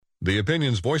The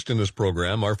opinions voiced in this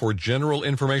program are for general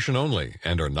information only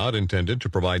and are not intended to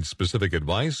provide specific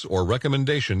advice or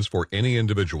recommendations for any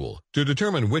individual. To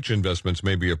determine which investments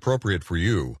may be appropriate for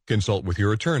you, consult with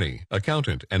your attorney,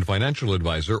 accountant, and financial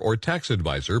advisor or tax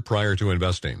advisor prior to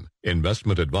investing.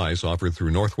 Investment advice offered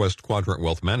through Northwest Quadrant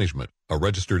Wealth Management, a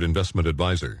registered investment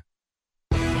advisor.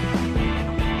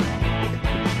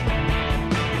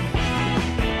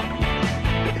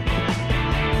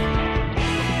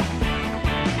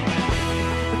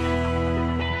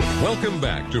 Welcome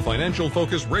back to Financial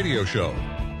Focus Radio Show.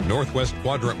 Northwest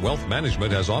Quadrant Wealth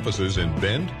Management has offices in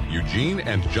Bend, Eugene,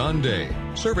 and John Day,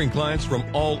 serving clients from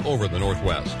all over the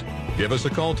Northwest. Give us a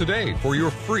call today for your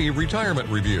free retirement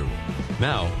review.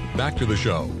 Now, back to the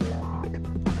show.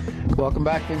 Welcome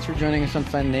back. Thanks for joining us on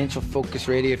Financial Focus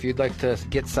Radio. If you'd like to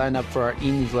get signed up for our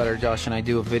e-newsletter, Josh and I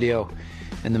do a video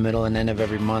in the middle and end of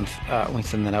every month. We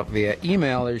send that out via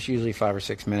email. There's usually 5 or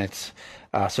 6 minutes.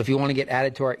 So if you want to get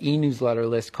added to our e-newsletter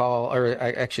list, call, or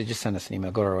actually just send us an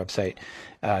email. Go to our website,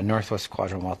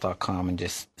 northwestquadrantwealth.com, and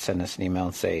just send us an email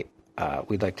and say,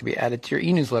 we'd like to be added to your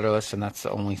e-newsletter list, and that's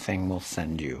the only thing we'll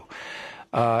send you.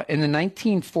 In the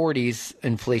 1940s,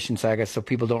 inflation saga, so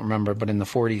people don't remember, but in the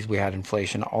 40s we had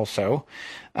inflation also.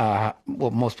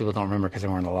 Well, most people don't remember because they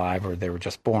weren't alive or they were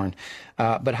just born.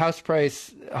 But house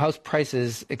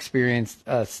prices experienced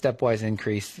a stepwise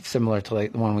increase similar to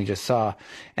like the one we just saw,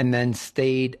 and then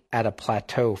stayed at a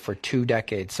plateau for 2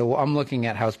 decades. So I'm looking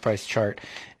at house price chart,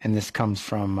 and this comes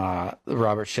from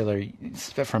Robert Shiller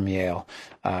from Yale,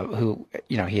 who,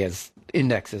 you know, he has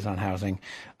indexes on housing,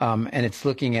 and it's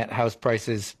looking at house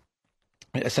prices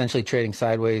essentially trading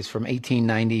sideways from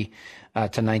 1890 to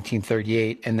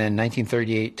 1938, and then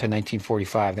 1938 to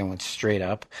 1945 they went straight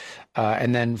up,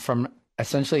 and then from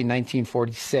essentially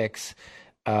 1946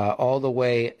 all the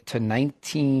way to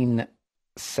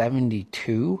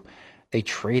 1972 they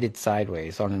traded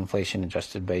sideways on an inflation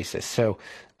adjusted basis. So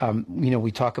you know,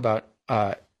 we talk about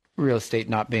real estate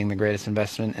not being the greatest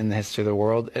investment in the history of the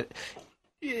world,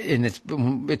 and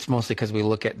it's mostly because we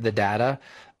look at the data,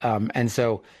 and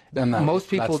so most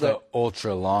people that's the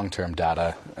ultra long-term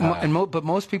data, but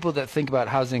most people that think about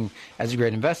housing as a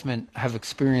great investment have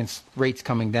experienced rates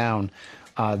coming down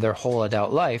their whole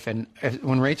adult life, and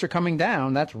when rates are coming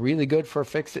down, that's really good for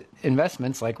fixed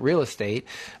investments like real estate.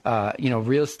 You know,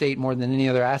 real estate more than any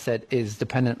other asset is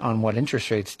dependent on what interest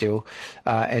rates do,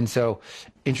 and so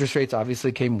interest rates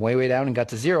obviously came way down and got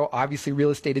to zero. Obviously, real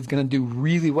estate is going to do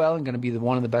really well and going to be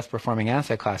one of the best performing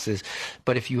asset classes.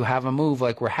 But if you have a move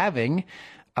like we're having,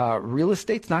 real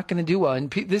estate's not going to do well. And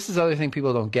this is the other thing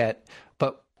people don't get.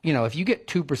 But you know, if you get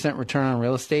 2% return on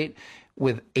real estate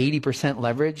with 80%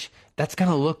 leverage, that's going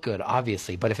to look good,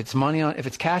 obviously. But if it's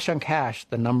cash on cash,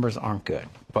 the numbers aren't good.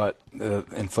 But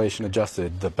inflation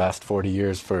adjusted, the best 40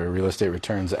 years for real estate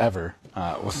returns ever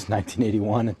was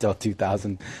 1981 until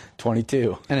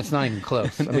 2022. And it's not even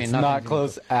close. I mean, it's not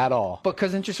close at all.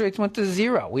 Because interest rates went to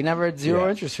zero. We never had zero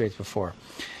interest rates before.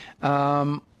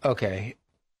 Okay.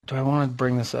 Do I want to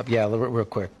bring this up? Yeah, real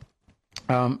quick.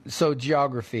 So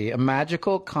geography, a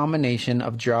magical combination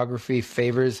of geography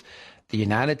favors the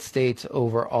United States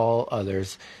over all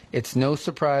others. It's no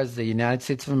surprise the United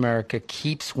States of America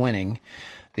keeps winning.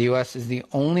 The U.S. is the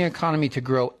only economy to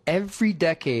grow every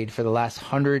decade for the last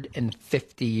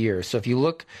 150 years. So if you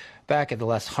look back at the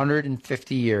last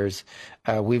 150 years,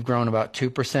 we've grown about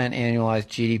 2% annualized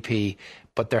GDP,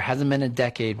 but there hasn't been a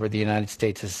decade where the United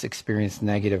States has experienced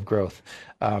negative growth.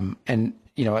 And,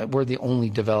 you know, we're the only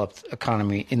developed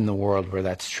economy in the world where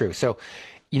that's true. So,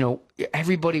 you know,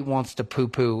 everybody wants to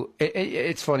poo-poo.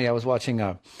 It's funny, I was watching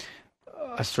a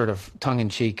sort of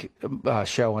tongue-in-cheek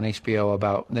show on HBO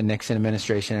about the Nixon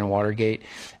administration and Watergate.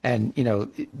 And, you know,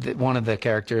 one of the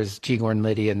characters, G. Gordon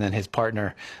Liddy, and then his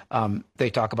partner, they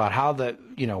talk about how the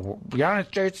United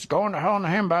States is going to hell in a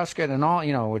handbasket and all,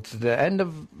 you know, it's the end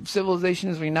of civilization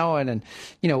as we know it. And,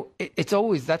 you know, that's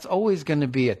always going to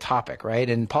be a topic, right?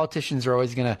 And politicians are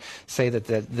always going to say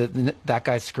that that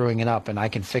guy's screwing it up and I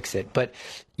can fix it. But,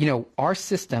 you know, our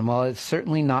system, while it's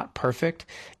certainly not perfect,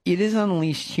 it has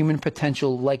unleashed human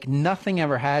potential like nothing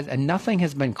ever has, and nothing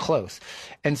has been close.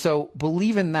 And so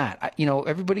believe in that. You know,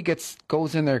 everybody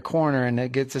goes in their corner and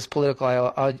it gets this political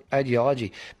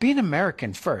ideology. Be an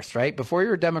American first, right? Before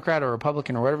you're a Democrat or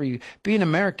Republican or whatever, be an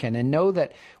American and know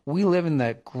that we live in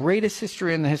the greatest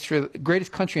country in the history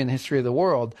of the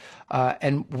world,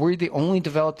 and we're the only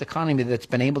developed economy that's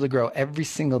been able to grow every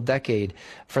single decade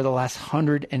for the last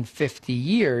 150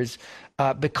 years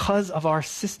because of our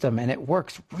system, and it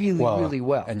works really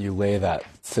well. And you lay that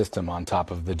system on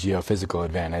top of the geophysical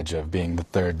advantage of being the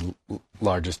third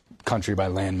largest country by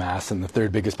land mass and the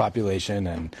third biggest population,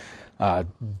 and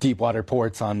deep water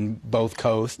ports on both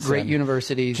coasts. Great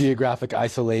universities. Geographic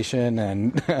isolation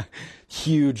and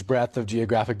huge breadth of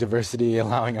geographic diversity,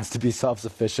 allowing us to be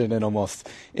self-sufficient in almost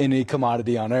any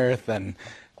commodity on Earth. And,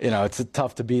 it's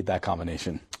tough to beat that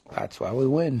combination. That's why we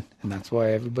win, and that's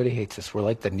why everybody hates us. We're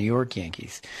like the New York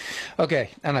Yankees.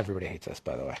 Okay, and everybody hates us,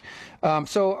 by the way.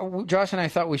 So Josh and I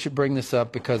thought we should bring this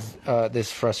up because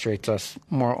this frustrates us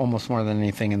almost more than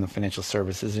anything in the financial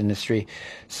services industry.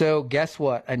 So guess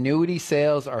what? Annuity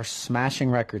sales are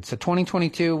smashing records. So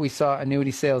 2022, we saw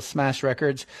annuity sales smash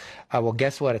records. Well,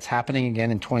 guess what? It's happening again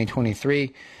in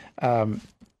 2023.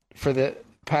 For the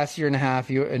past year and a half,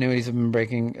 annuities have been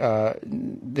breaking.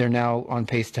 They're now on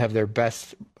pace to have their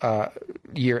best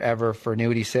year ever for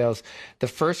annuity sales. The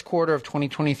first quarter of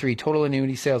 2023, total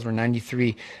annuity sales were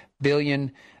 $93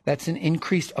 billion. That's an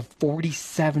increase of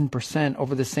 47%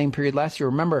 over the same period last year.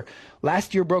 Remember,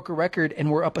 last year broke a record,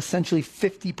 and we're up essentially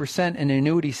 50% in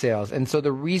annuity sales. And so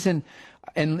the reason,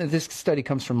 and this study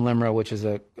comes from LIMRA, which is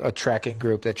a tracking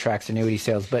group that tracks annuity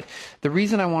sales. But the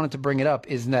reason I wanted to bring it up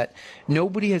is that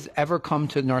nobody has ever come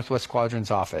to Northwest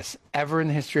Quadrant's office, ever in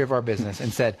the history of our business,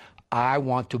 and said, I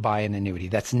want to buy an annuity.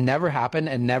 That's never happened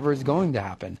and never is going to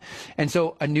happen. And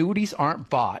so annuities aren't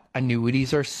bought.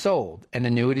 Annuities are sold. And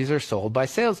annuities are sold by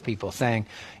salespeople saying,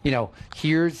 you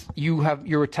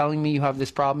were telling me you have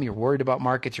this problem. You're worried about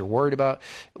markets. You're worried about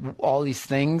all these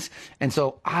things. And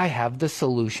so I have the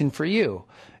solution for you.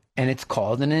 And it's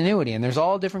called an annuity. And there's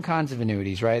all different kinds of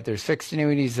annuities, right? There's fixed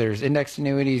annuities, there's indexed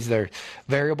annuities, there's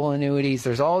variable annuities,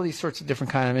 there's all these sorts of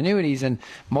different kinds of annuities. And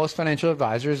most financial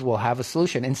advisors will have a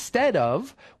solution. Instead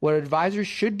of what advisors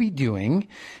should be doing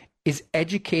is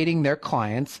educating their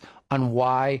clients on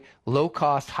why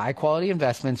low-cost, high-quality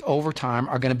investments over time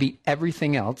are going to beat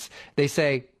everything else. They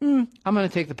say, I'm going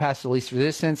to take the path of least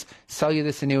resistance, sell you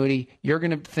this annuity. You're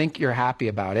going to think you're happy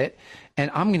about it,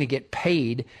 and I'm going to get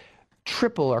paid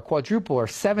triple or quadruple or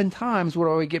 7 times what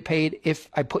I would get paid if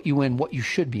I put you in what you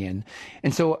should be in.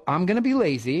 And so I'm going to be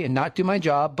lazy and not do my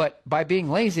job, but by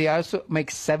being lazy, I also make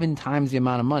 7 times the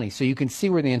amount of money. So you can see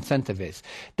where the incentive is.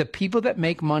 The people that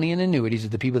make money in annuities are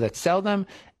the people that sell them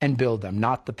and build them,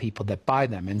 not the people that buy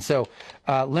them. And so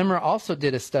LIMRA also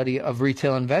did a study of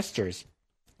retail investors,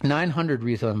 900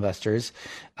 retail investors,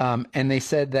 and they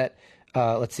said that,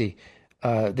 LIMRA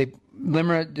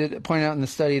pointed out in the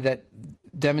study that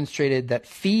demonstrated that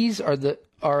fees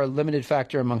are a limited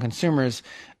factor among consumers,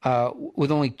 with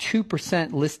only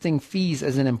 2% listing fees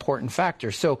as an important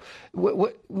factor. So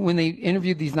when they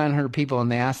interviewed these 900 people and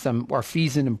they asked them, are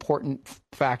fees an important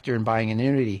factor in buying an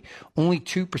annuity, only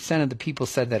 2% of the people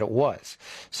said that it was.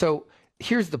 So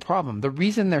here's the problem. The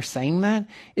reason they're saying that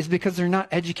is because they're not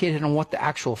educated on what the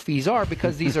actual fees are,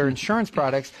 because these are insurance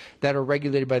products that are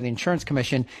regulated by the Insurance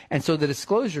Commission, and so the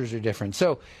disclosures are different.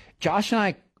 So Josh and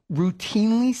I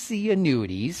routinely see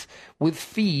annuities with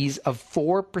fees of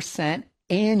 4%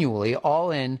 annually,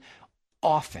 all in,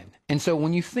 often. And so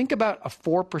when you think about a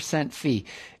 4% fee,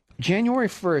 January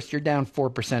 1st, you're down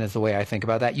 4% is the way I think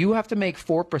about that. You have to make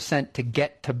 4% to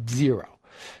get to zero.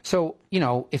 So,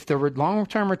 if the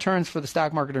long-term returns for the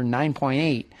stock market are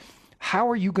 9.8, how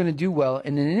are you going to do well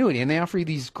in an annuity? And they offer you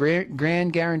these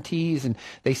grand guarantees, and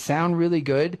they sound really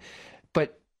good.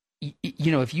 But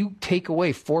if you take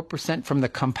away 4% from the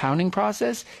compounding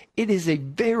process, it is a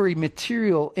very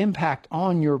material impact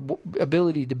on your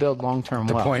ability to build long-term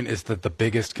wealth. The point is that the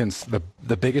biggest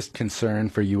concern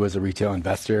for you as a retail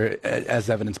investor, as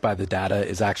evidenced by the data,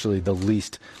 is actually the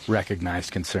least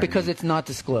recognized concern. Because it's not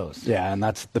disclosed. Yeah, and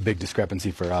that's the big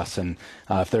discrepancy for us. And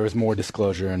if there was more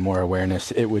disclosure and more awareness,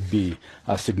 it would be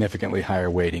a significantly higher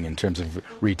weighting in terms of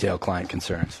retail client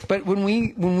concerns. But when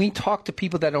we talk to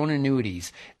people that own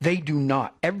annuities, they do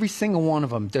not. Every single one of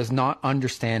them does not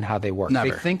understand how they work. Never.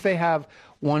 They think they have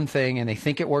one thing and they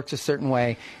think it works a certain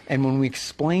way. And when we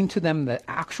explain to them the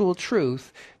actual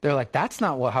truth, they're like, that's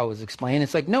not how it was explained.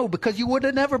 It's like, no, because you would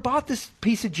have never bought this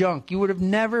piece of junk. You would have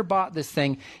never bought this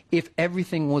thing if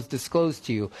everything was disclosed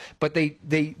to you. But the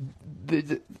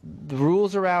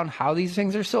rules around how these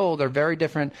things are sold are very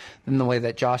different than the way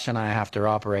that Josh and I have to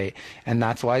operate. And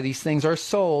that's why these things are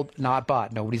sold, not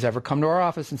bought. Nobody's ever come to our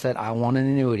office and said, I want an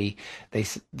annuity.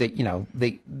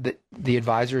 The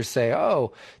advisors say,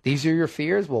 oh, these are your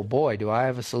fears. Well, boy, do I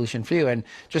have a solution for you. And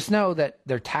just know that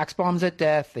they're tax bombs at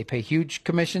death. They pay huge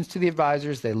commissions to the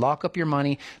advisors. They lock up your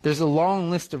money. There's a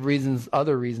long list of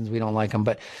other reasons we don't like them.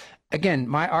 But again,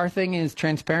 our thing is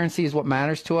transparency is what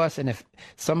matters to us. And if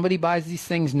somebody buys these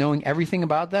things knowing everything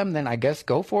about them, then I guess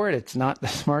go for it. It's not the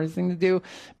smartest thing to do.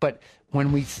 But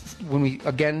when we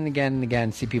again and again and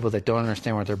again see people that don't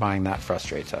understand what they're buying, that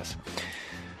frustrates us.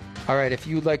 All right, if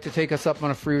you'd like to take us up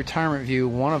on a free retirement review,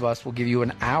 one of us will give you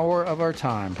an hour of our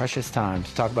time, precious time,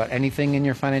 to talk about anything in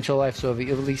your financial life. So if you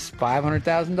have at least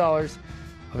 $500,000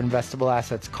 of investable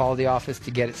assets, call the office to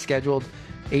get it scheduled,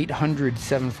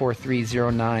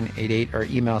 800-743-0988, or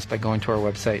email us by going to our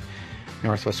website,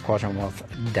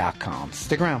 northwestquadrantwealth.com.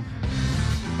 Stick around.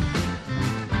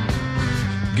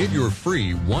 Get your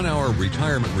free 1-hour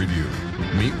retirement review.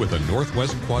 Meet with a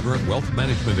Northwest Quadrant Wealth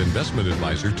Management Investment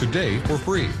Advisor today for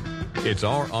free. It's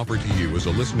our offer to you as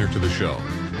a listener to the show.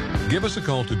 Give us a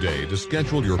call today to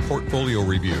schedule your portfolio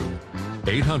review.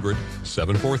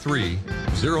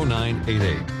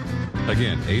 800-743-0988.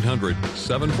 Again,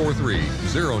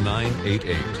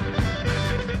 800-743-0988.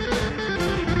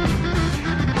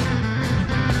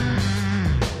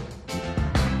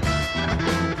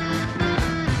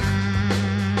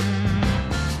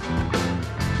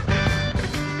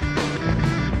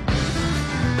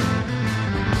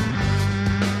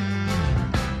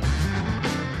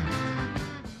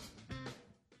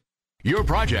 Your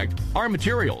project, our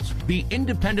materials. The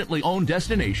independently owned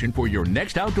destination for your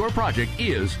next outdoor project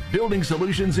is Building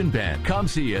Solutions in Bend. Come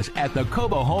see us at the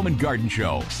Cobo Home and Garden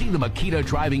Show. See the Makita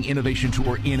Driving Innovation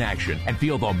Tour in action and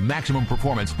feel the maximum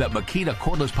performance that Makita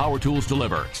cordless power tools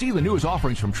deliver. See the newest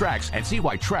offerings from Trex and see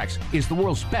why Trex is the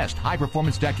world's best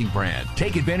high-performance decking brand.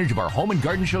 Take advantage of our Home and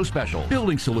Garden Show special.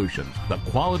 Building Solutions, the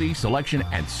quality, selection,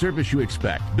 and service you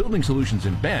expect. Building Solutions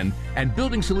in Bend and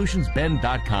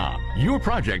BuildingSolutionsBend.com. Your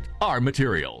project, our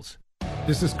materials.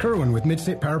 This is Kerwin with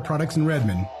Midstate Power Products in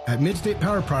Redmond. At Midstate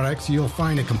Power Products, you'll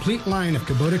find a complete line of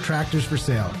Kubota tractors for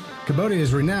sale. Kubota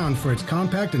is renowned for its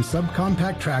compact and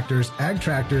subcompact tractors, ag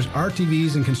tractors,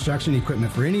 RTVs, and construction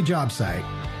equipment for any job site.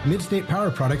 Midstate Power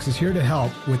Products is here to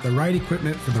help with the right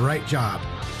equipment for the right job.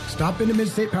 Stop into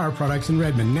Midstate Power Products in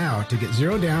Redmond now to get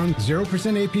 0 down,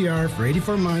 0% APR for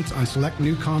 84 months on select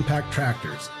new compact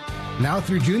tractors. Now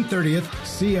through June 30th,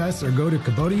 see us or go to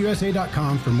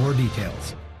KubotaUSA.com for more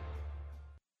details.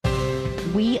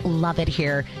 We love it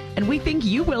here, and we think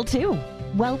you will too.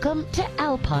 Welcome to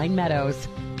Alpine Meadows.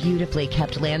 Beautifully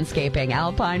kept landscaping,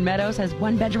 Alpine Meadows has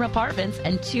 1-bedroom apartments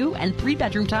and 2- and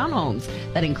 3-bedroom townhomes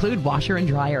that include washer and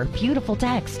dryer, beautiful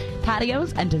decks,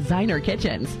 patios, and designer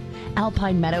kitchens.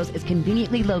 Alpine Meadows is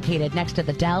conveniently located next to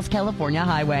the Dalles, California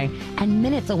highway and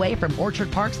minutes away from Orchard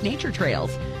Park's nature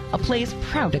trails. A place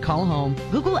proud to call home.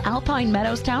 Google Alpine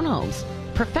Meadows Townhomes.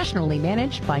 Professionally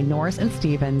managed by Norris and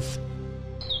Stevens.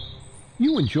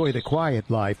 You enjoy the quiet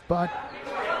life, but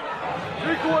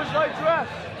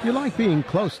you like being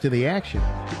close to the action.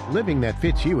 Living that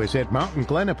fits you is at Mountain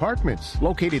Glen Apartments,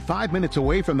 located 5 minutes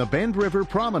away from the Bend River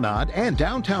Promenade and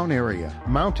downtown area.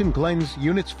 Mountain Glen's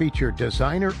units feature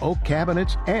designer oak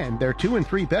cabinets, and their 2- and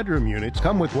 3-bedroom units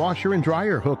come with washer and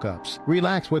dryer hookups.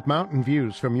 Relax with mountain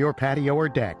views from your patio or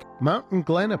deck. Mountain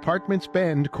Glen Apartments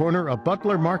Bend, corner of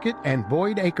Butler Market and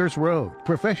Boyd Acres Road.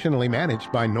 Professionally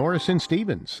managed by Norris and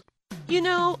Stevens. You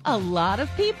know, a lot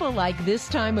of people like this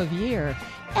time of year.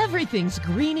 Everything's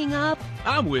greening up.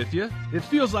 I'm with you. It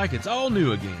feels like it's all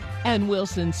new again. And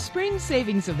Wilson's Spring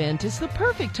Savings Event is the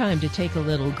perfect time to take a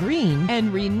little green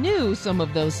and renew some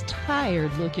of those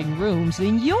tired-looking rooms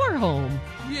in your home.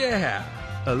 Yeah,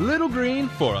 a little green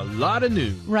for a lot of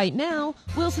new. Right now,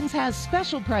 Wilson's has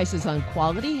special prices on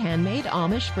quality handmade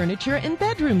Amish furniture and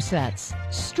bedroom sets.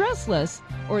 Stressless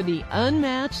or the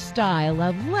unmatched style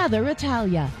of leather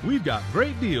Italia. We've got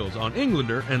great deals on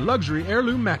Englander and luxury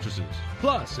heirloom mattresses,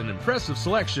 plus an impressive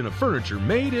selection of furniture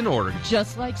made in Oregon.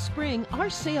 Just like spring, our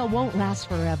sale won't last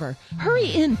forever. Hurry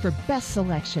in for best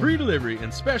selection. Free delivery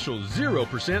and special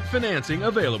 0% financing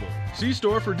available. See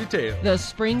store for details. The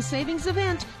Spring Savings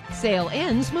Event. Sale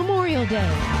ends Memorial Day.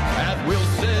 At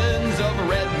Wilson's of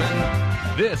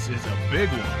Redmond, this is a big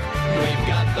one. We've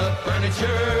got the furniture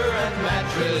and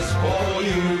mattress for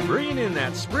you. Bringing in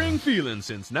that spring feeling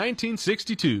since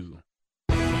 1962.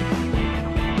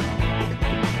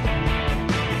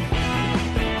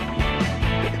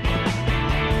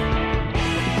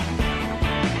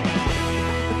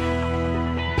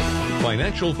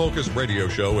 Financial Focus Radio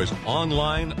Show is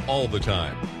online all the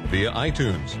time via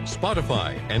iTunes,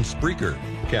 Spotify, and Spreaker.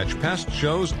 Catch past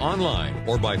shows online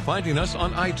or by finding us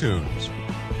on iTunes.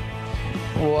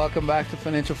 Welcome back to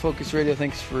Financial Focus Radio.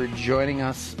 Thanks for joining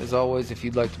us. As always, if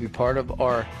you'd like to be part of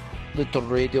our little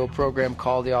radio program,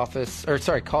 call the office,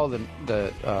 call the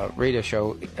radio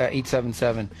show at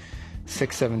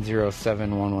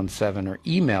 877-670-7117 or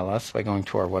email us by going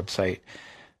to our website,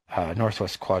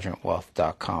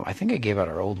 northwestquadrantwealth.com. I think I gave out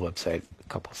our old website a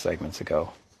couple segments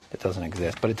ago. It doesn't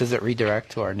exist, but does it redirect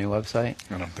to our new website?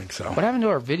 I don't think so. What happened to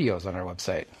our videos on our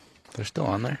website? They're still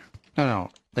on there?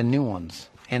 No, the new ones.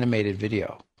 Animated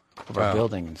video. of our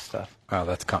building and stuff. Oh,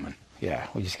 that's coming. Yeah,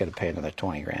 we just got to pay another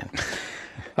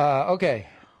 $20,000. Okay,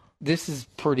 this is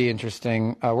pretty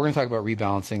interesting. We're going to talk about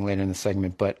rebalancing later in the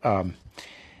segment, but Josh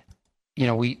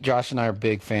and I are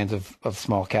big fans of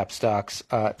small cap stocks.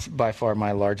 It's by far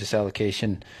my largest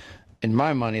allocation in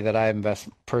my money that I invest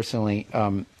personally,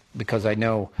 because I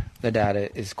know the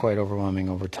data is quite overwhelming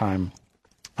over time.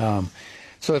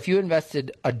 So if you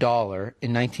invested $1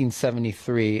 in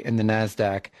 1973 in the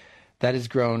NASDAQ, that has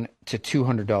grown to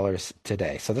 $200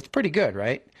 today. So that's pretty good,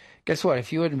 right? Guess what?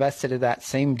 If you had invested that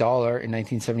same dollar in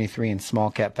 1973 in small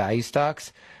cap value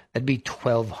stocks, that'd be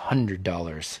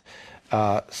 $1,200.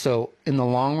 So in the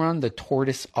long run, the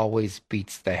tortoise always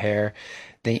beats the hare.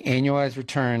 The annualized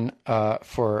return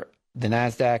for the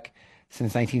NASDAQ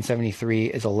since 1973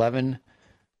 is 11.17%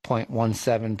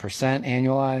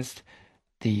 annualized.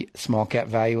 The small cap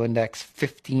value index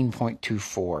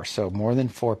 15.24, so more than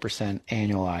 4%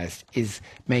 annualized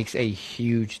makes a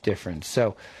huge difference.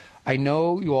 So I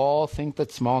know you all think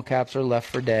that small caps are left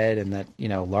for dead and that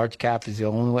large cap is the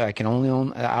only way. I can only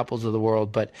own apples of the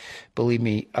world, but believe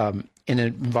me, in an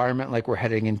environment like we're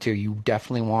heading into, you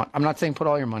definitely want, I'm not saying put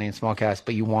all your money in small caps,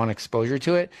 but you want exposure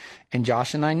to it. And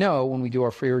Josh and I know when we do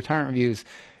our free retirement reviews,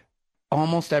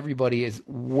 almost everybody is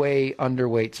way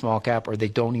underweight small cap, or they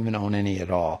don't even own any at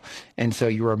all. And so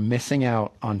you are missing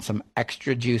out on some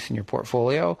extra juice in your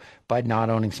portfolio by not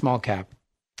owning small cap.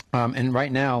 And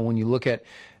right now, when you look at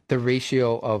the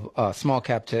ratio of small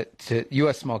cap to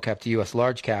U.S. small cap to U.S.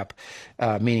 large cap,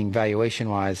 meaning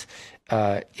valuation-wise,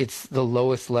 it's the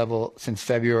lowest level since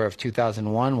February of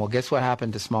 2001. Well, guess what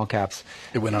happened to small caps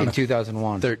in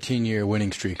 2001? 13-year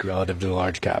winning streak relative to the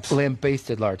large caps.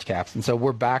 Lambasted large caps. And so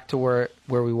we're back to where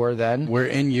we were then. We're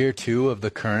in year 2 of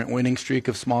the current winning streak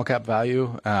of small cap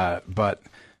value, but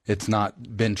it's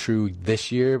not been true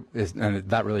this year, and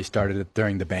that really started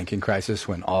during the banking crisis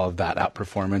when all of that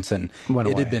outperformance, and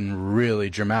it had been really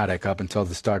dramatic up until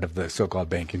the start of the so-called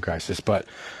banking crisis. But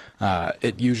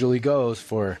it usually goes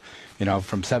for,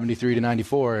 from 73 to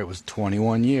 94, it was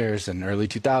 21 years, and early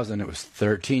 2000, it was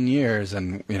 13 years,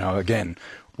 and, again,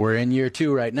 we're in year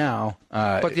 2 right now.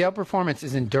 But the outperformance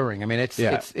is enduring. I mean,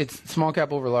 it's small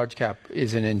cap over large cap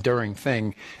is an enduring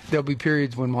thing. There'll be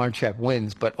periods when large cap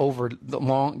wins, but over the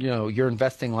long, your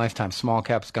investing lifetime, small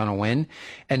cap's going to win.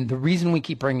 And the reason we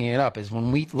keep bringing it up is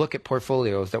when we look at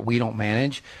portfolios that we don't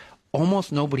manage,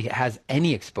 almost nobody has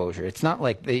any exposure. It's not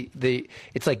like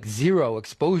it's like zero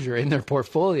exposure in their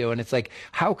portfolio. And it's like,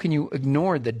 how can you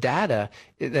ignore the data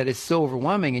that is so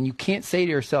overwhelming? And you can't say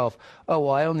to yourself, oh,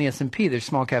 well, I own the S&P. There's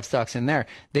small cap stocks in there.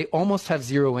 They almost have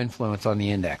zero influence on the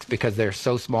index because they're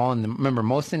so small. And remember,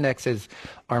 most indexes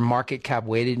are market cap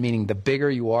weighted, meaning the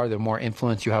bigger you are, the more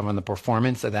influence you have on the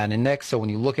performance of that index. So when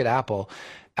you look at Apple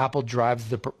drives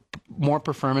more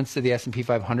performance to the S&P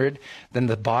 500 than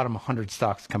the bottom 100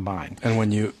 stocks combined. And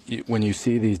when you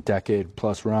see these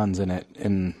decade-plus runs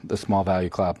in the small value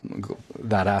class,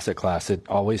 that asset class, it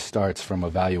always starts from a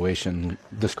valuation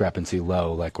discrepancy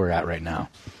low like we're at right now.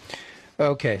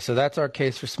 Okay, so that's our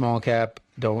case for small cap.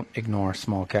 Don't ignore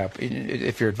small cap.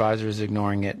 If your advisor is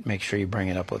ignoring it, make sure you bring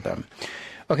it up with them.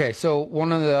 Okay, so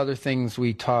one of the other things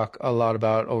we talk a lot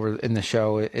about over in the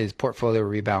show is portfolio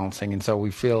rebalancing, and so we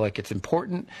feel like it's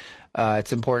important.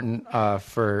 It's important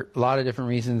for a lot of different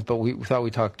reasons, but we thought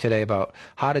we'd talk today about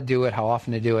how to do it, how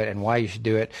often to do it, and why you should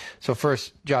do it. So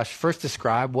first, Josh,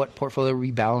 describe what portfolio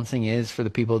rebalancing is for the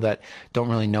people that don't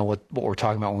really know what we're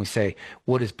talking about when we say,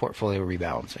 what is portfolio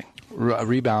rebalancing?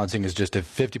 Rebalancing is just if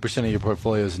 50% of your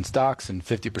portfolio is in stocks and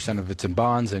 50% of it's in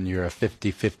bonds, and you're a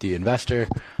 50-50 investor.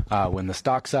 When the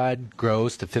stock side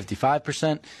grows to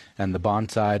 55% and the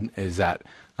bond side is at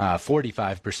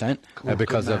 45%,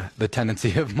 because of the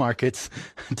tendency of markets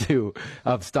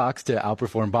of stocks to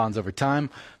outperform bonds over time,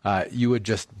 you would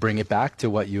just bring it back to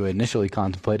what you initially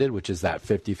contemplated, which is that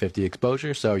 50-50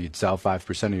 exposure. So you'd sell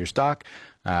 5% of your stock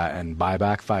and buy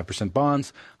back 5%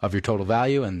 bonds of your total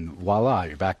value, and voila,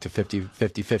 you're back to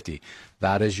 50-50.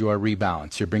 That is your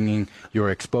rebalance. You're bringing your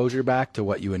exposure back to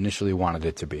what you initially wanted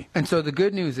it to be. And so the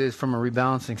good news is, from a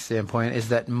rebalancing standpoint, is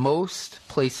that most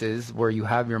places where you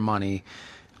have your money,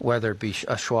 whether it be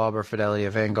a Schwab or Fidelity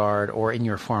or Vanguard or in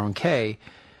your 401k,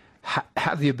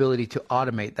 have the ability to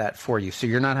automate that for you. So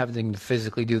you're not having to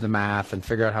physically do the math and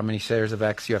figure out how many shares of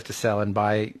X you have to sell and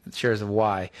buy shares of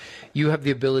Y. You have the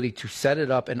ability to set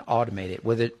it up and automate it,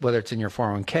 whether it's in your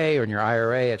 401k or in your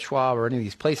IRA at Schwab or any of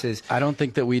these places. I don't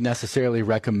think that we necessarily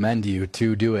recommend you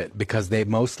to do it, because they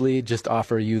mostly just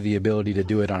offer you the ability to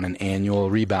do it on an annual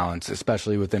rebalance,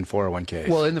 especially within 401ks.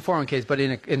 Well, in the 401ks, but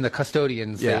in the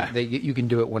custodians, you can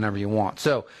do it whenever you want.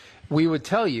 So we would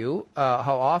tell you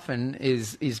how often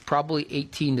is probably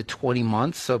 18 to 20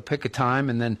 months. So pick a time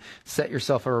and then set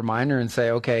yourself a reminder and say,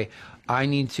 okay, I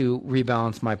need to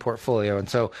rebalance my portfolio. And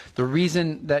so the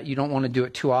reason that you don't want to do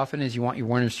it too often is you want your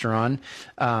winners to run.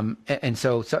 And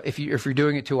so if you're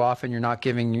doing it too often, you're not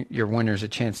giving your winners a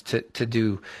chance to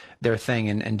do their thing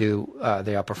and do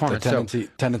the outperformance. The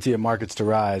tendency of markets to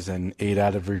rise, and 8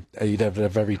 out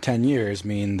of every 10 years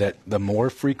mean that the more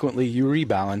frequently you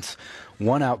rebalance,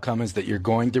 one outcome is that you're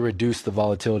going to reduce the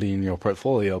volatility in your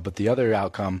portfolio, but the other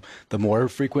outcome, the more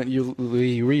frequent you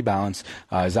rebalance,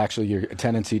 is actually your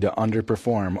tendency to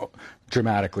underperform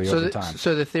dramatically over time.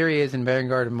 So the theory is, and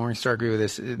Vanguard and Morningstar agree with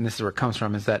this, and this is where it comes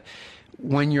from, is that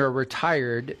when you're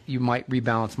retired, you might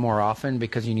rebalance more often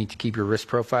because you need to keep your risk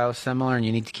profile similar and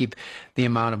you need to keep the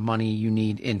amount of money you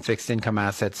need in fixed income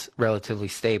assets relatively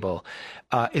stable.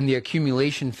 In the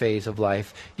accumulation phase of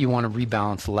life, you want to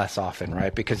rebalance less often,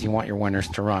 right? Because you want your winners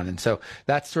to run. And so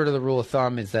that's sort of the rule of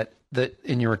thumb, is that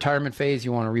in your retirement phase,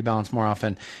 you want to rebalance more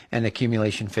often, and the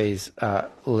accumulation phase a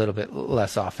little bit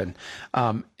less often.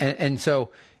 And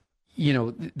so, you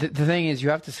know, the thing is, you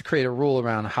have to create a rule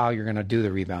around how you're going to do the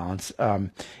rebalance,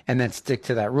 and then stick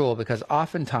to that rule, because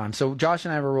oftentimes, so Josh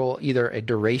and I have a rule, either a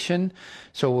duration.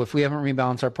 So if we haven't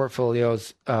rebalanced our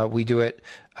portfolios, we do it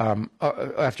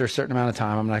after a certain amount of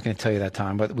time. I'm not going to tell you that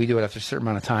time, but we do it after a certain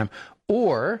amount of time,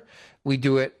 or we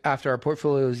do it after our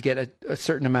portfolios get a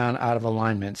certain amount out of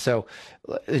alignment. So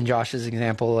in Josh's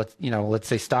example, let's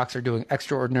say stocks are doing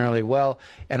extraordinarily well,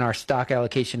 and our stock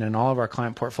allocation in all of our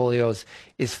client portfolios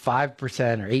is 5%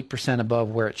 or 8% above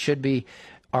where it should be.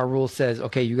 Our rule says,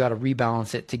 okay, you got to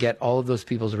rebalance it to get all of those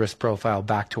people's risk profile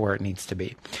back to where it needs to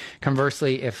be.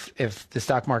 Conversely, if the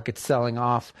stock market's selling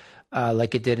off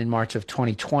like it did in March of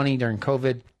 2020 during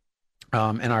COVID,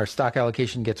 and our stock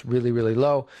allocation gets really, really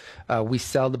low, we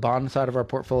sell the bottom side of our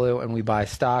portfolio and we buy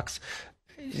stocks,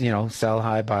 sell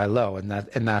high, buy low. And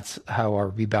that's how our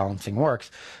rebalancing works.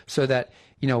 So that,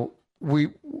 we,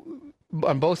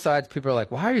 on both sides, people are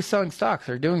like, why are you selling stocks?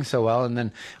 They're doing so well. And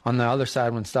then on the other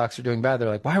side, when stocks are doing bad, they're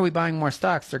like, why are we buying more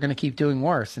stocks? They're going to keep doing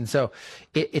worse. And so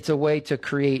it's a way to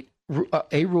create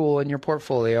a rule in your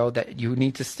portfolio that you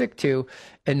need to stick to,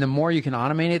 and the more you can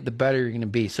automate it, the better you're going to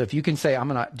be. So if you can say, I'm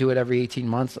going to do it every 18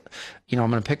 months, I'm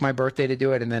going to pick my birthday to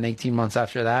do it, and then 18 months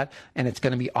after that, and it's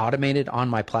going to be automated on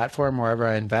my platform wherever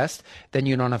I invest, then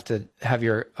you don't have to have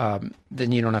your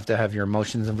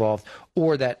emotions involved,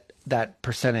 or that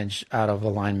percentage out of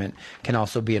alignment can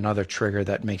also be another trigger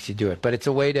that makes you do it. But it's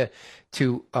a way to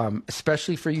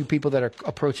especially for you people that are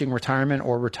approaching retirement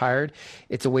or retired,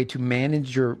 it's a way to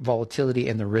manage your volatility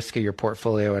and the risk of your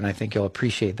portfolio. And I think you'll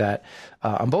appreciate that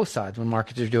on both sides, when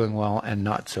markets are doing well and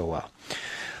not so well.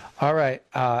 All right.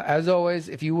 As always,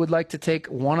 if you would like to take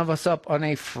one of us up on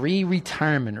a free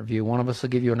retirement review, one of us will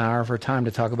give you an hour of our time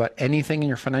to talk about anything in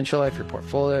your financial life, your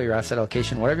portfolio, your asset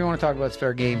allocation, whatever you want to talk about, it's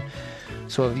fair game.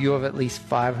 So if you have at least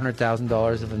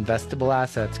 $500,000 of investable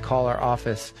assets, call our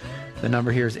office. The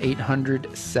number here is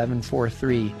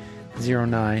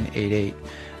 800-743-0988.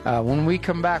 When we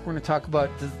come back, we're going to talk about,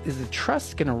 is the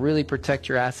trust going to really protect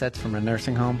your assets from a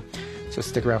nursing home? So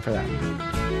stick around for that.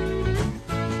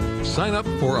 Sign up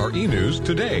for our e-news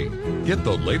today. Get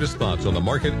the latest thoughts on the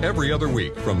market every other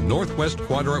week from Northwest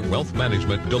Quadrant Wealth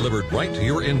Management, delivered right to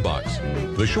your inbox.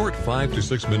 The short 5 to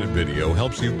 6 minute video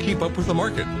helps you keep up with the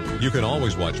market. You can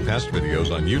always watch past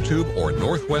videos on YouTube or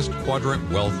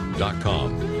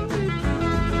northwestquadrantwealth.com.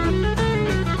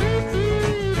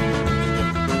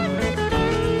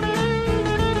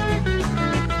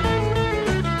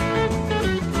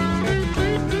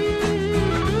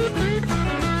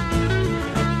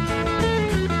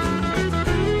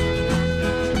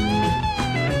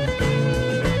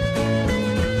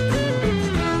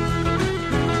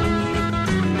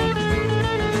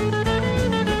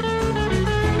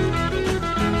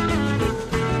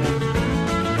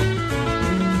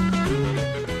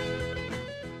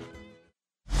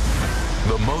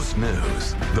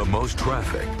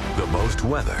 Traffic, the most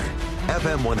weather.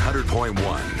 FM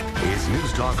 100.1 is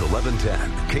News Talk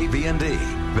 1110, KBND,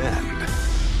 Bend.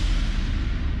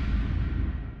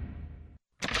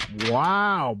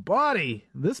 Wow, buddy,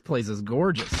 this place is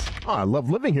gorgeous. Oh, I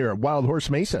love living here at Wild Horse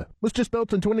Mesa. It was just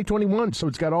built in 2021, so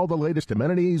it's got all the latest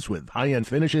amenities with high-end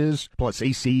finishes, plus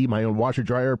AC, my own washer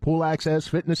dryer, pool access,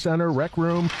 fitness center, rec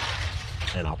room,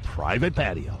 and a private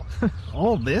patio.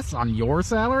 All this on your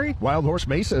salary? Wild Horse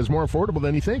Mesa is more affordable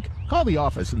than you think. Call the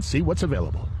office and see what's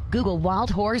available. Google Wild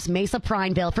Horse Mesa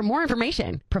Prineville for more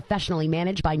information. Professionally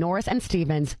managed by Norris and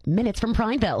Stevens. Minutes from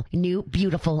Prineville. New,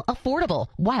 beautiful, affordable.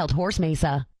 Wild Horse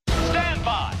Mesa. Stand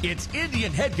by. It's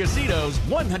Indian Head Casino's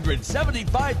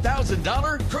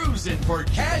 $175,000 Cruising for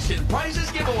Cash and Prizes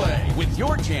giveaway with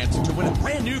your chance to win a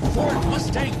brand new Ford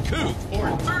Mustang Coupe or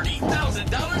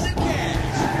 $30,000 in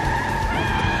cash.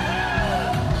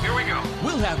 Here we go.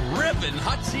 We'll have ripping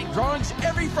hot seat drawings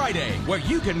every Friday where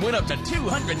you can win up to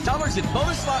 $200 in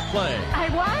bonus slot play. I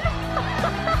won?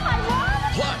 I won?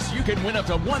 Plus, you can win up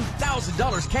to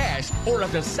 $1,000 cash or up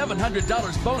to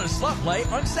 $700 bonus slot play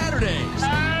on Saturdays.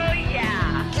 Oh,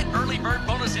 yeah. Get early bird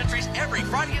bonus entries every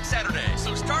Friday and Saturday,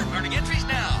 so start earning entries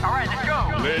now. All right, let's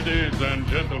go. Ladies and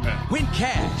gentlemen. Win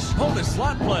cash, bonus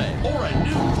slot play, or a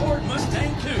new Ford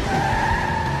Mustang Coupe.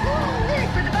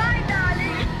 For the buy,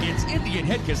 darling. It's Indian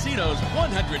Head Casino's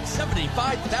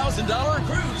 $175,000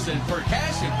 Cruising for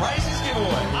Cash and Prizes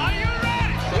giveaway. Are you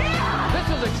ready? Yeah. This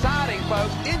is exciting,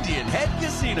 folks. Indian Head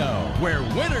Casino, where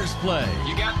winners play.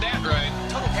 You got that right.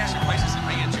 Total cash and prizes in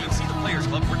May and June. See the Players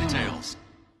Club for details.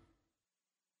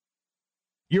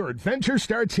 Your adventure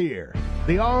starts here.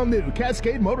 The all-new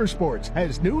Cascade Motorsports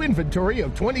has new inventory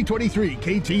of 2023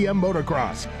 KTM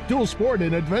Motocross, dual sport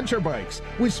and adventure bikes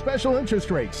with special interest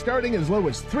rates starting as low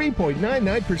as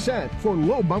 3.99% for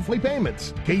low monthly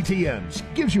payments. KTM's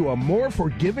gives you a more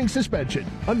forgiving suspension,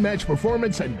 unmatched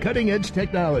performance, and cutting-edge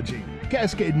technology.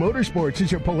 Cascade Motorsports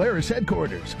is your Polaris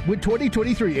headquarters with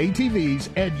 2023 ATVs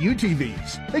and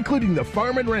UTVs, including the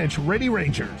Farm and Ranch Ready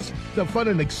Rangers, the fun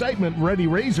and excitement Ready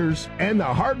Razors, and the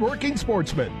hard-working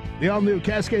Sportsman. The all-new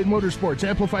Cascade Motorsports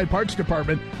Amplified Parts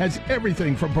Department has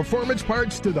everything from performance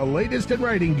parts to the latest in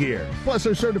riding gear. Plus,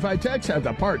 our certified techs have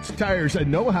the parts, tires, and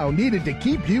know-how needed to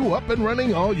keep you up and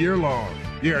running all year long.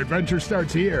 Your adventure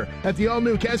starts here at the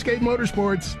all-new Cascade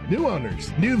Motorsports. New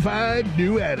owners, new vibe,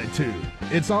 new attitude.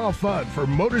 It's all fun for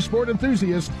motorsport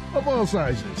enthusiasts of all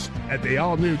sizes. At the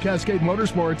all-new Cascade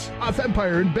Motorsports off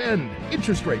Empire and Bend.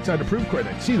 Interest rates on approved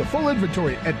credit. See the full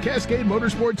inventory at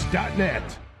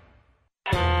CascadeMotorsports.net.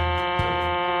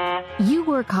 You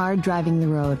work hard driving the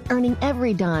road, earning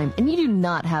every dime, and you do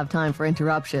not have time for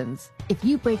interruptions. If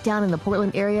you break down in the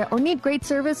Portland area or need great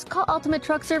service, call Ultimate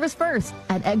Truck Service first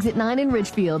at Exit 9 in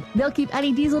Ridgefield. They'll keep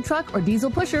any diesel truck or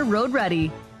diesel pusher road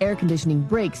ready. Air conditioning,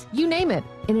 brakes, you name it.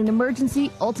 In an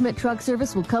emergency, Ultimate Truck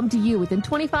Service will come to you within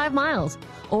 25 miles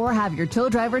or have your tow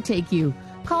driver take you.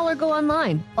 Call or go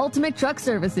online. Ultimate Truck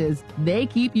Services. They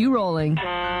keep you rolling.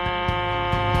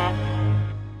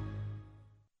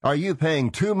 Are you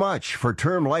paying too much for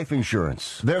term life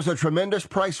insurance? There's a tremendous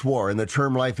price war in the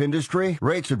term life industry.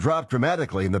 Rates have dropped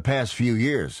dramatically in the past few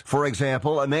years. For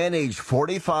example, a man aged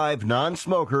 45,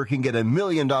 non-smoker, can get $1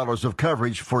 million of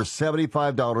coverage for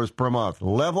 $75 per month.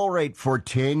 Level rate for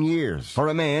 10 years. Or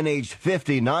a man aged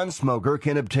 50, non-smoker,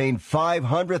 can obtain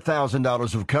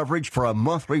 $500,000 of coverage for a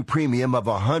monthly premium of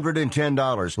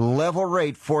 $110. Level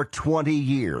rate for 20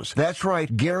 years. That's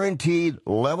right, guaranteed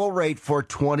level rate for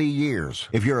 20 years.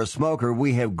 If you're a smoker,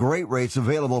 we have great rates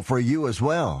available for you as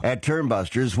well. At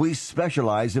Termbusters, we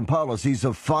specialize in policies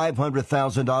of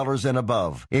 $500,000 and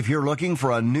above. If you're looking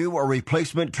for a new or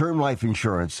replacement term life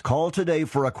insurance, call today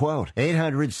for a quote.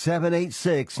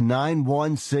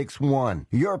 800-786-9161.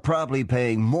 You're probably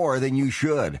paying more than you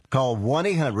should. Call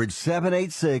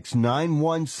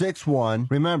 1-800-786-9161.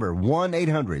 Remember,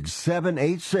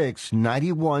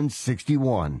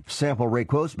 1-800-786-9161. Sample rate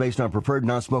quotes based on preferred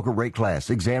non-smoker rate class.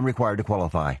 Exam required to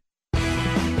qualify.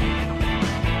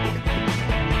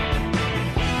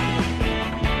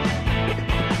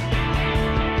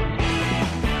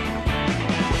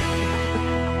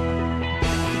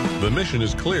 The mission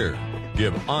is clear.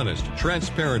 Give honest,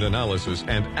 transparent analysis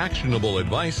and actionable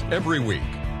advice every week.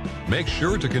 Make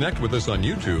sure to connect with us on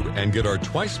YouTube and get our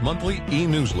twice-monthly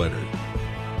e-newsletter.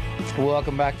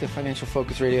 Welcome back to Financial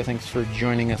Focus Radio. Thanks for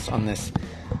joining us on this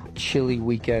chilly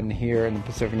weekend here in the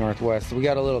Pacific Northwest. We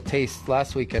got a little taste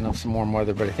last weekend of some warm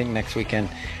weather, but I think next weekend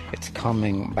it's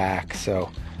coming back.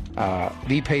 So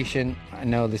be patient. I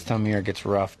know this time of year gets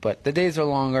rough, but the days are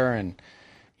longer and,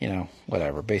 you know,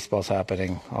 whatever. Baseball's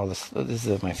happening. All this. This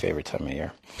is my favorite time of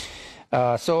year.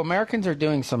 So Americans are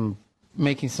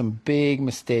making some big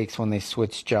mistakes when they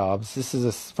switch jobs. This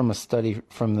is from a study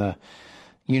from the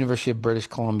University of British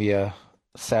Columbia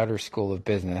Sauder School of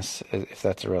Business, if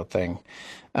that's a real thing.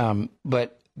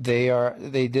 But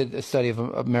they did a study of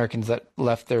Americans that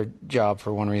left their job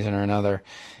for one reason or another.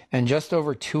 And just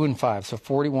over 2 in 5, so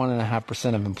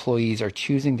 41.5% of employees are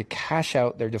choosing to cash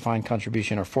out their defined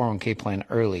contribution or 401k plan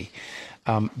early.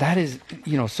 That is,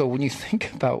 so when you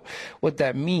think about what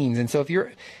that means, and so if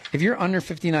you're under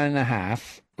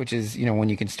 59.5, which is, when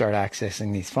you can start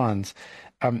accessing these funds,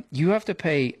 you have to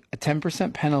pay a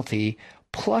 10% penalty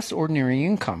plus ordinary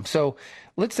income. So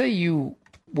let's say you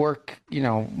work,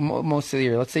 most of the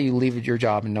year. Let's say you leave your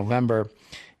job in November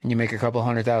and you make a couple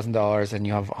 $100,000 and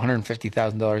you have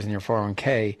 $150,000 in your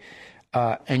 401k,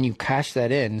 and you cash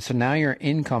that in. So now your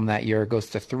income that year goes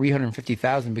to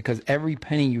 $350,000 because every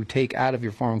penny you take out of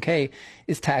your 401k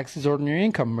is taxed as ordinary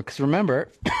income. Because remember,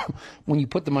 when you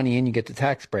put the money in, you get the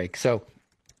tax break. So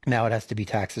now it has to be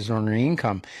taxed as ordinary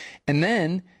income. And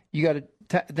then you got to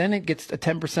then it gets a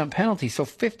 10% penalty. So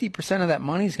 50% of that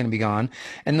money is going to be gone.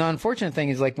 And the unfortunate thing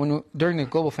is, like, during the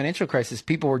global financial crisis,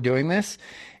 people were doing this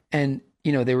and,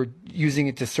 they were using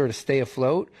it to sort of stay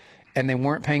afloat and they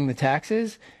weren't paying the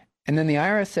taxes. And then the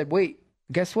IRS said, wait,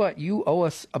 guess what? You owe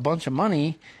us a bunch of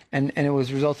money. And it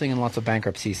was resulting in lots of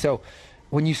bankruptcy. So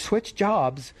when you switch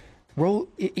jobs, you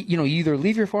either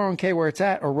leave your 401k where it's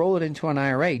at or roll it into an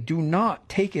IRA. Do not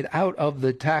take it out of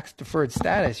the tax deferred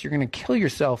status. You're going to kill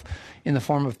yourself in the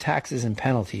form of taxes and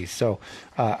penalties. So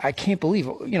I can't believe,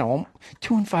 2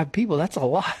 in 5 people, that's a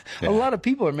lot. Yeah. A lot of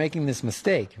people are making this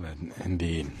mistake.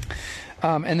 Indeed.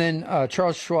 And then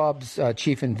Charles Schwab's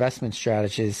chief investment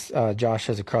strategist, Josh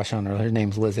has a crush on her. Her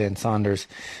name's Liz Ann Saunders.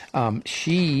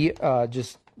 She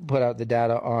just put out the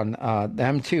data on the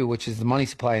M2, which is the money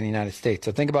supply in the United States.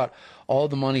 So think about all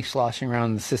the money sloshing around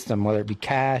in the system, whether it be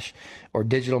cash or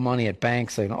digital money at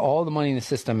banks. All the money in the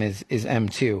system is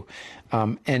M2.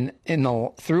 And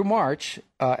through March,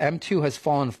 M2 has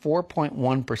fallen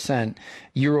 4.1%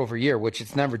 year over year, which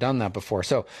it's never done that before.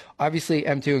 So obviously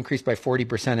M2 increased by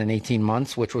 40% in 18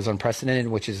 months, which was unprecedented,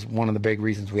 which is one of the big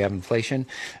reasons we have inflation.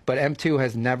 But M2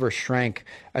 has never shrank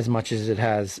as much as it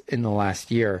has in the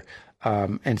last year.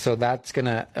 And so that's going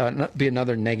to be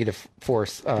another negative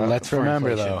force. Let's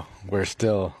remember, inflation. though, we're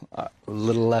still a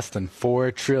little less than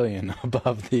 $4 trillion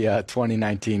above the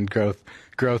 2019 growth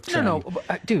trend. No,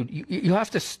 dude, you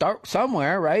have to start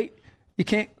somewhere, right? You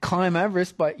can't climb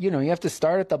Everest, but you have to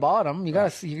start at the bottom. You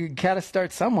gotta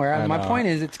start somewhere. And my point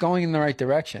is, it's going in the right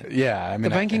direction. Yeah, I mean, the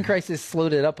banking crisis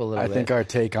slowed it up a little bit. I think our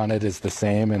take on it is the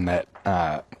same, in that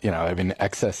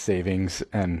excess savings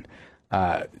and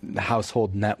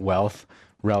household net wealth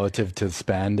relative to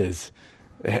spend is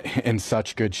in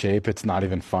such good shape, it's not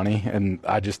even funny. And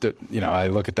I just, I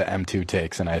look at the M2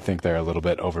 takes and I think they're a little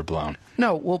bit overblown.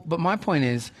 No, well, but my point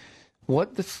is,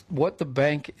 what the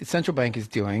central bank is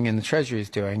doing and the Treasury is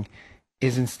doing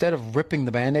is, instead of ripping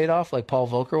the Band-Aid off like Paul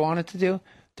Volcker wanted to do,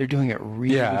 they're doing it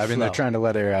really slow. Yeah, I mean, they're trying to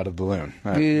let air out of the balloon.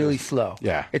 Really slow.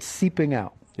 Yeah. It's seeping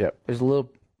out. Yep. There's a little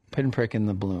pinprick in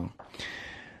the balloon.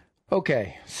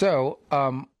 Okay, so,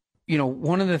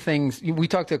 one of the things, we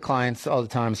talk to clients all the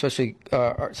time, especially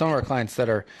some of our clients that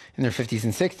are in their 50s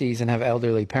and 60s and have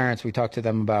elderly parents. We talk to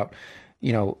them about,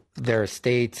 their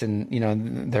estates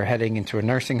and, they're heading into a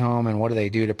nursing home and what do they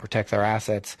do to protect their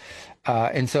assets.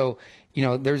 And so,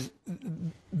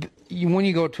 when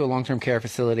you go to a long-term care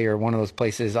facility or one of those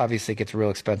places, obviously it gets real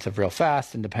expensive real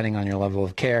fast, and depending on your level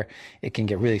of care, it can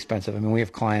get really expensive. I mean, we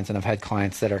have clients, and I've had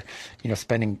clients that are,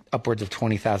 spending upwards of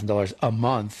 $20,000 a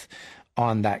month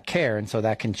on that care, and so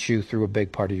that can chew through a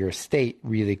big part of your estate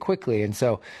really quickly. And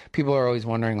so people are always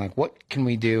wondering, like, what can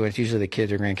we do? And it's usually the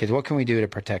kids or grandkids. What can we do to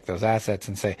protect those assets?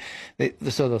 And so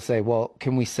they'll say, well,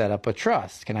 can we set up a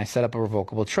trust? Can I set up a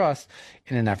revocable trust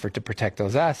in an effort to protect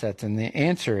those assets? And the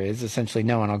answer is essentially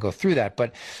no, and I'll go through that.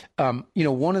 But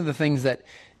one of the things that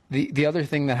the other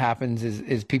thing that happens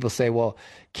is people say, well,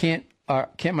 can't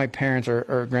my parents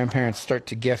or grandparents start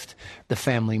to gift the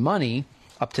family money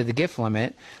up to the gift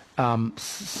limit?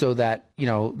 So that,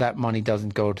 that money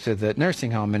doesn't go to the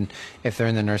nursing home. And if they're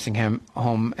in the nursing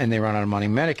home and they run out of money,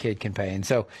 Medicaid can pay. And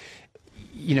so,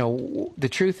 the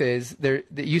truth is there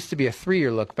used to be a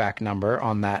 3-year look back number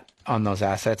on those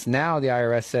assets. Now the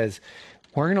IRS says,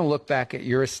 we're going to look back at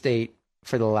your estate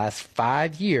for the last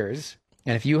 5 years.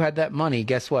 And if you had that money,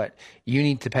 guess what? You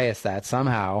need to pay us that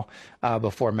somehow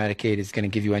before Medicaid is going to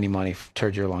give you any money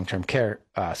towards your long-term care.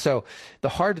 So the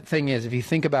hard thing is, if you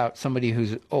think about somebody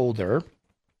who's older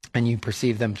and you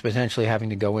perceive them potentially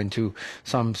having to go into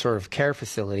some sort of care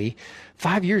facility,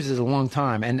 5 years is a long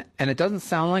time. And it doesn't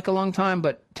sound like a long time,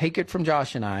 but take it from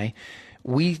Josh and I.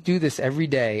 We do this every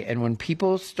day, and when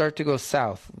people start to go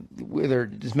south,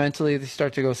 whether it's mentally they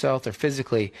start to go south or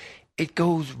physically, it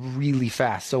goes really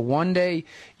fast. So one day,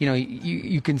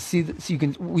 you can see,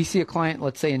 we see a client,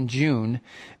 let's say in June,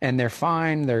 and they're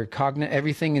fine, they're cognizant,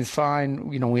 everything is fine,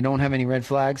 we don't have any red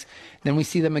flags. Then we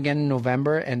see them again in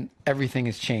November and everything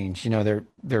has changed.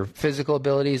 Their physical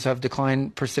abilities have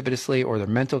declined precipitously, or their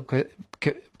mental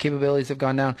capabilities have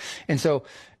gone down. And so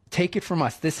take it from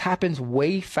us. This happens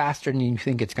way faster than you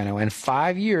think it's going to. And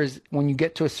 5 years, when you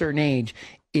get to a certain age,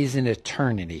 is an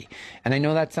eternity. And I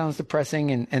know that sounds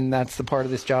depressing, and that's the part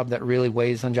of this job that really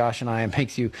weighs on Josh and I and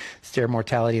makes you stare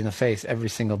mortality in the face every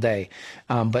single day.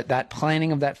 But that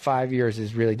planning of that 5 years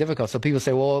is really difficult. So people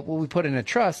say, well, we put in a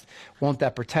trust, won't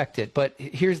that protect it? But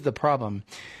here's the problem.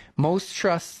 Most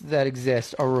trusts that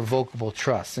exist are revocable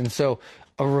trusts. And so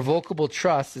a revocable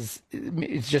trust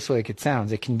it's just like it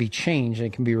sounds. It can be changed and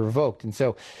it can be revoked. And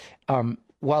so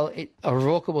while a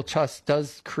revocable trust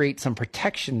does create some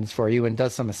protections for you and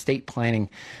does some estate planning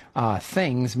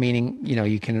things, meaning,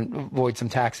 you can avoid some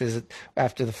taxes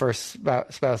after the first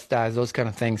spouse dies, those kind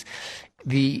of things,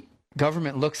 the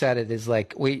government looks at it as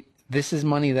like, wait, this is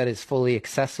money that is fully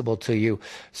accessible to you,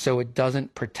 so it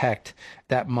doesn't protect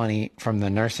that money from the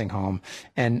nursing home.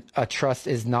 And a trust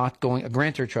is not going, a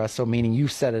grantor trust, so meaning you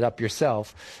set it up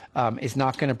yourself, is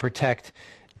not going to protect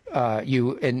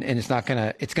you, and it's not going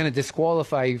to, it's going to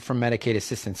disqualify you from Medicaid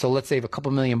assistance. So let's save a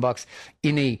couple $1 million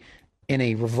in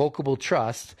a revocable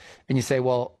trust, and you say,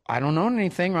 well, I don't own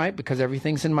anything, right? Because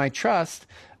everything's in my trust.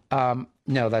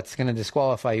 No, that's going to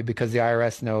disqualify you because the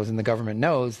IRS knows and the government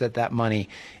knows that money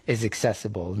is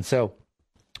accessible. And so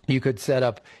you could set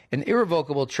up an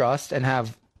irrevocable trust and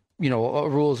have,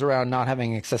 rules around not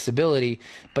having accessibility,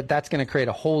 but that's going to create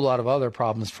a whole lot of other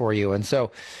problems for you. And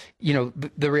so,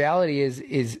 the reality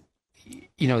is,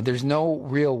 there's no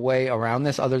real way around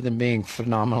this other than being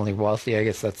phenomenally wealthy. I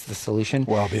guess that's the solution.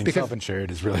 Well, being self-insured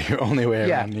is really your only way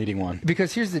around needing one.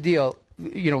 Because here's the deal.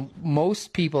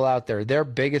 Most people out there, their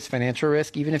biggest financial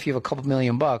risk, even if you have a couple $1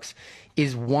 million,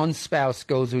 is one spouse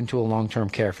goes into a long-term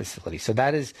care facility. So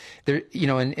that is there,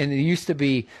 and it used to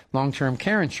be long-term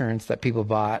care insurance that people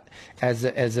bought as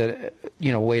a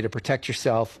way to protect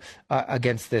yourself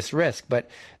against this risk. But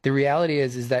the reality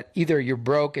is that either you're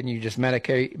broke and you just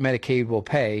Medicaid will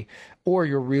pay, or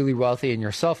you're really wealthy and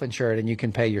you're self-insured and you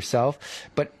can pay yourself.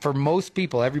 But for most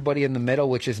people, everybody in the middle,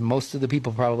 which is most of the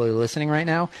people probably listening right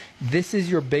now, this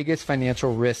is your biggest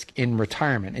financial risk in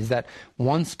retirement, is that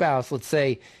one spouse, let's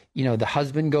say, the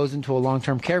husband goes into a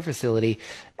long-term care facility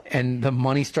and the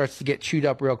money starts to get chewed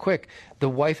up real quick. The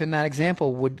wife in that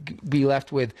example would be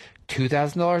left with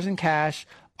 $2,000 in cash,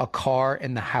 a car,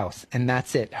 and the house, and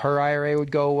that's it. Her IRA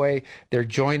would go away. Their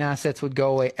joint assets would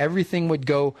go away. Everything would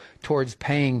go towards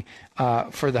paying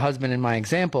for the husband in my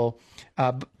example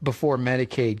before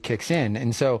Medicaid kicks in.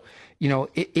 And so,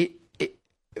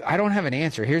 I don't have an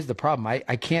answer. Here's the problem. I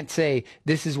can't say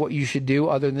this is what you should do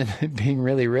other than being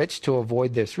really rich to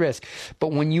avoid this risk.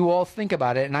 But when you all think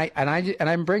about it, and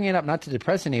I'm bringing it up not to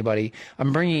depress anybody.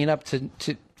 I'm bringing it up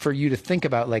for you to think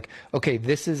about, like, okay,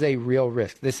 this is a real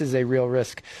risk. This is a real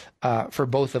risk for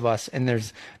both of us, and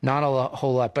there's not a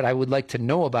whole lot. But I would like to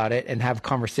know about it and have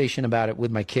conversation about it with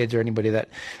my kids or anybody that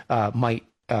might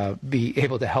be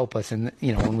able to help us. And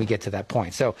when we get to that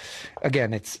point. So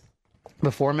again, it's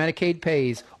before Medicaid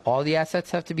pays, all the assets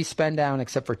have to be spent down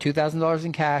except for $2,000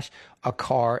 in cash, a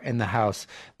car, and the house.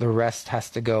 The rest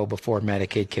has to go before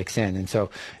Medicaid kicks in.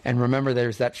 And remember,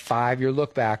 there's that 5-year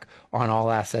look back on all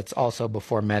assets also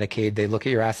before Medicaid. They look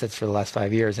at your assets for the last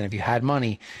 5 years, and if you had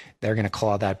money, they're going to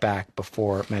claw that back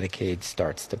before Medicaid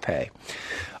starts to pay.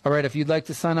 All right, if you'd like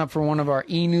to sign up for one of our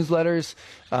e-newsletters,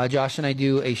 Josh and I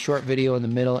do a short video in the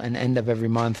middle and end of every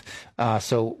month.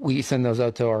 So we send those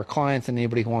out to our clients and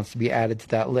anybody who wants to be added to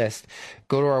that list.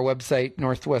 Go to our website,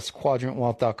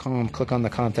 northwestquadrantwealth.com, click on the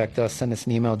Contact Us, send us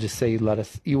an email, just say you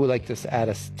would like to add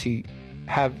us to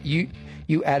have you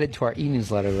added to our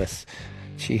e-newsletter list.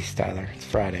 Jeez, Tyler, it's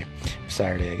Friday.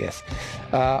 Saturday, I guess.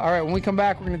 All right, when we come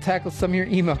back, we're going to tackle some of your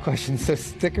email questions, so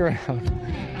stick around.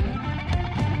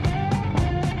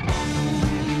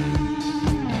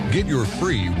 Get your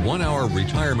free 1-hour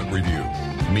retirement review.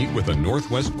 Meet with a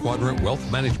Northwest Quadrant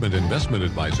Wealth Management Investment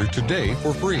Advisor today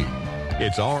for free.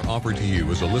 It's our offer to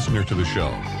you as a listener to the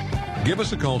show. Give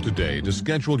us a call today to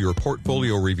schedule your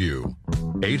portfolio review.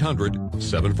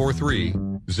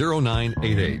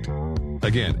 800-743-0988.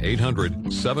 Again,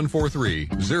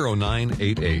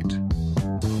 800-743-0988.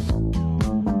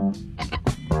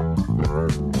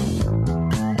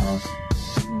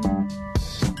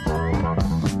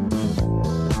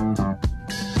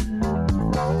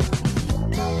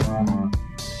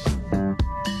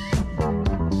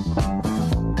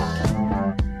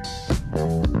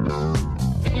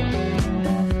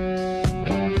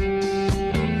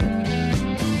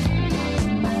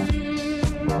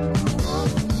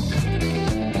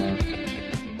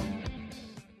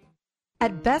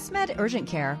 At BestMed Urgent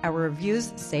Care, our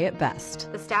reviews say it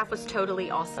best. The staff was totally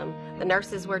awesome. The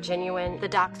nurses were genuine. The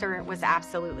doctor was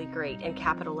absolutely great in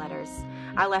capital letters.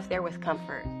 I left there with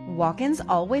comfort. Walk-ins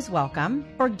always welcome,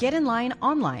 or get in line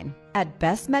online at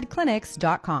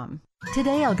bestmedclinics.com.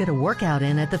 Today I'll get a workout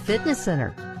in at the fitness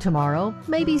center. Tomorrow,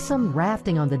 maybe some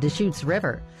rafting on the Deschutes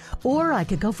River. Or I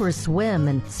could go for a swim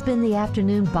and spend the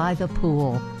afternoon by the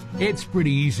pool. It's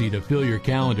pretty easy to fill your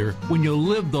calendar when you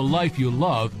live the life you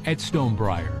love at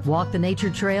Stonebriar. Walk the nature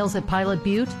trails at Pilot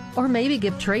Butte, or maybe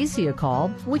give Tracy a call.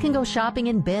 We can go shopping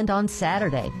in Bend on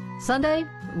Saturday. Sunday,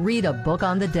 read a book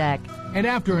on the deck. And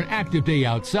after an active day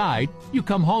outside, you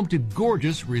come home to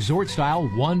gorgeous resort-style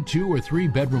 1, 2, or 3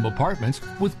 bedroom apartments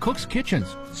with cook's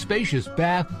kitchens, spacious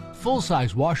bath,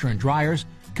 full-size washer and dryers,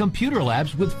 computer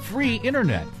labs with free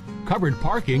internet, covered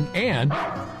parking, and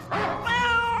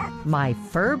my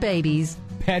fur babies.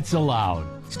 Pets allowed.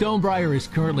 Stonebriar is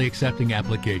currently accepting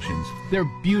applications. Their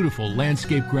beautiful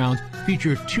landscape grounds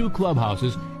feature 2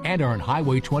 clubhouses and are on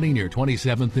Highway 20 near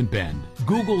 27th and Bend.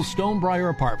 Google Stonebriar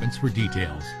Apartments for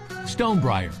details.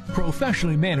 Stonebriar,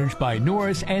 professionally managed by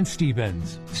Norris and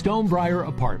Stevens. Stonebriar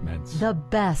Apartments. The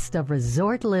best of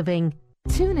resort living.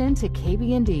 Tune in to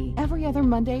KBND every other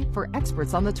Monday for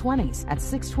experts on the 20s at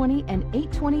 6:20 and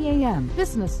 8:20 a.m.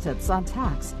 Business tips on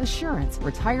tax, assurance,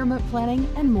 retirement planning,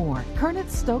 and more. Kernet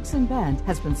Stokes & Bend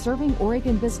has been serving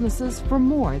Oregon businesses for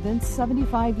more than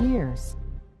 75 years.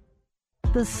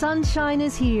 The sunshine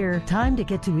is here. Time to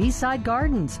get to Eastside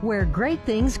Gardens, where great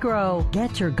things grow.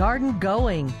 Get your garden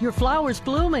going, your flowers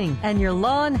blooming, and your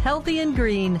lawn healthy and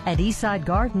green. At Eastside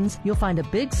Gardens, you'll find a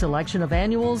big selection of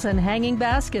annuals and hanging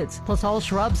baskets. Plus, all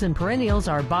shrubs and perennials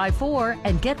are buy 4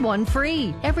 and get 1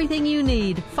 free. Everything you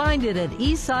need, find it at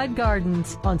Eastside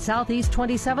Gardens on Southeast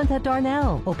 27th at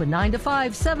Darnell. Open 9 to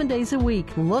 5, 7 days a week.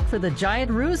 Look for the giant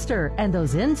rooster and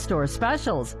those in-store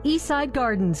specials. Eastside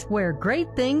Gardens, where great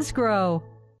things grow.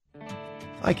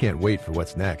 I can't wait for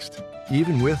what's next.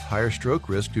 Even with higher stroke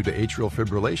risk due to atrial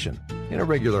fibrillation, an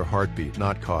irregular heartbeat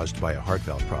not caused by a heart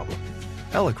valve problem.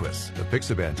 Eliquis, the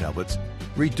Pixaban tablets,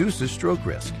 reduces stroke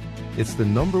risk. It's the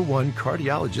 #1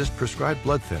 cardiologist prescribed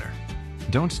blood thinner.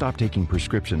 Don't stop taking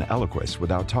prescription Eliquis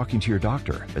without talking to your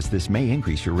doctor, as this may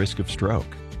increase your risk of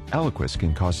stroke. Eliquis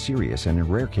can cause serious and in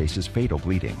rare cases fatal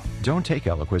bleeding. Don't take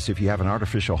Eliquis if you have an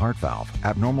artificial heart valve,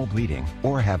 abnormal bleeding,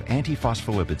 or have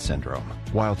antiphospholipid syndrome.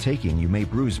 While taking, you may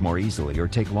bruise more easily or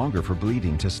take longer for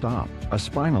bleeding to stop. A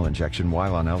spinal injection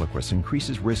while on Eliquis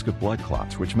increases risk of blood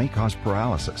clots, which may cause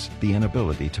paralysis, the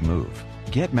inability to move.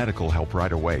 Get medical help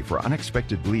right away for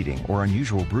unexpected bleeding or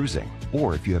unusual bruising,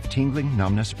 or if you have tingling,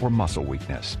 numbness, or muscle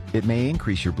weakness. It may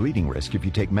increase your bleeding risk if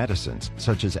you take medicines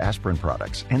such as aspirin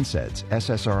products, NSAIDs,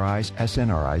 SSRIs,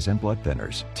 SNRIs, and blood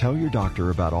thinners. Tell your doctor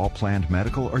about all planned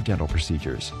medical or dental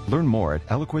procedures. Learn more at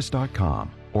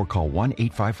Eliquis.com or call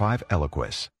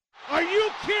 1-855-ELIQUIS. Are you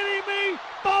kidding me?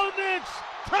 Bo Nix!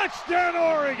 Touchdown,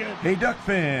 Oregon! Hey, Duck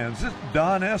fans, this is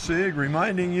Don Essig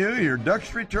reminding you your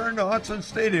Ducks return to Autzen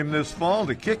Stadium this fall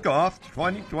to kick off the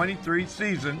 2023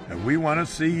 season, and we want to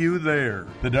see you there.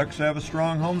 The Ducks have a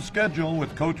strong home schedule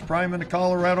with Coach Prime and the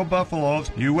Colorado Buffaloes,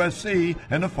 USC,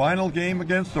 and the final game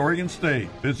against Oregon State.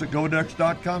 Visit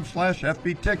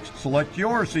GoDucks.com/FBTix. Select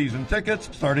your season tickets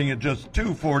starting at just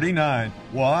 $249.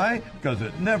 Why? Because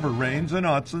it never rains in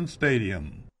Autzen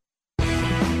Stadium.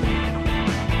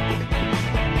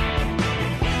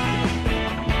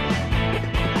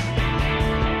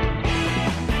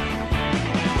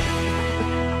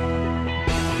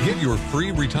 Get your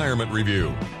free retirement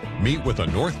review. Meet with a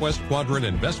Northwest Quadrant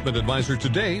investment advisor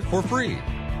today for free.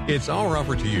 It's our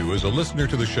offer to you as a listener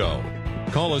to the show.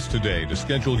 Call us today to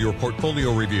schedule your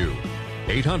portfolio review.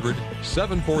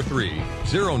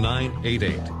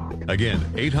 800-743-0988. Again,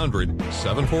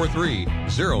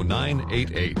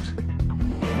 800-743-0988.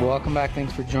 Welcome back.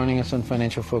 Thanks for joining us on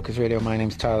Financial Focus Radio. My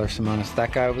name's Tyler Simonis.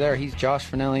 That guy over there, he's Josh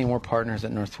Finelli, and we're partners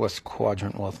at Northwest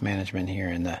Quadrant Wealth Management here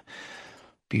in the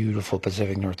beautiful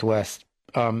Pacific Northwest.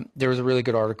 There was a really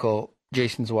good article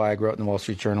Jason Zweig wrote in the Wall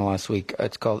Street Journal last week.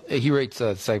 He rates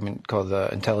a segment called The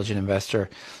Intelligent Investor,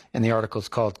 and the article is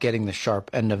called Getting the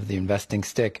Sharp End of the Investing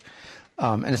Stick.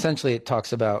 And essentially it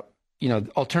talks about,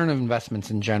 alternative investments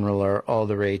in general are all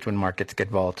the rage when markets get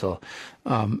volatile.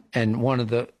 And one of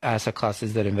the asset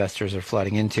classes that investors are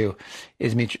flooding into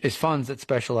is funds that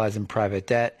specialize in private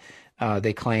debt.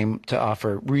 They claim to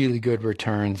offer really good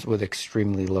returns with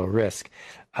extremely low risk.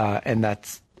 And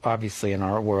that's obviously in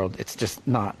our world, it's just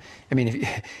not. I mean,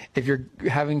 if you're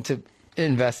having to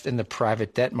invest in the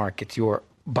private debt markets, you're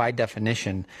by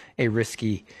definition a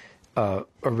risky a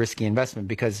risky investment,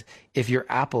 because if you're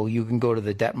Apple, you can go to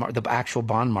the actual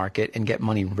bond market and get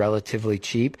money relatively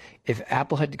cheap. If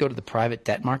Apple had to go to the private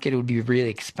debt market, it would be really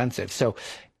expensive. So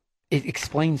it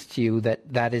explains to you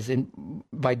that is,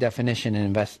 by definition,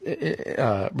 an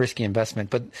risky investment.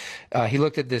 But he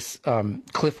looked at this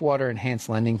Cliffwater Enhanced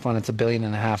Lending Fund. It's $1.5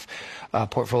 billion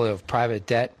portfolio of private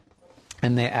debt,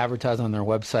 and they advertise on their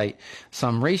website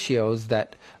some ratios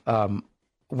that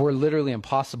were literally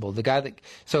impossible.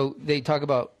 So they talk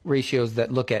about ratios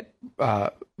that look at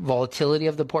volatility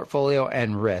of the portfolio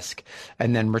and risk,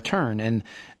 and then return. And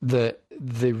the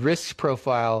risk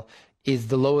profile is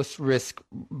the lowest risk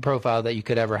profile that you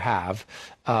could ever have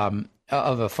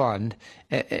of a fund,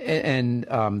 and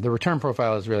the return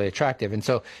profile is really attractive. And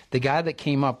so the guy that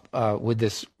came up with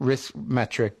this risk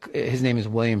metric, his name is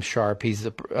William Sharpe. He's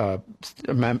a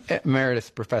emeritus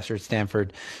professor at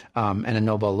Stanford and a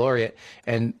Nobel laureate.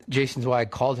 And Jason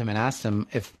Zweig called him and asked him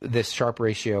if this Sharpe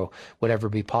ratio would ever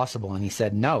be possible. And he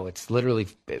said, no, it's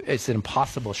an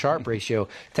impossible Sharpe ratio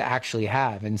to actually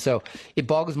have. And so it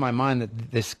boggles my mind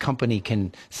that this company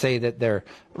can say that their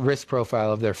risk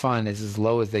profile of their fund is as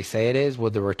low as they say it is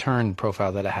with the return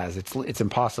profile that it has. It's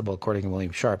impossible, according to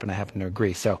William Sharpe, and I happen to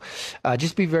agree. So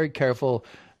just be very careful.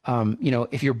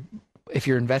 If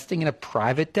you're investing in a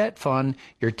private debt fund,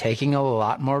 you're taking a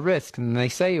lot more risk than they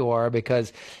say you are,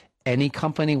 because any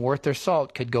company worth their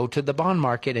salt could go to the bond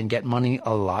market and get money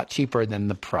a lot cheaper than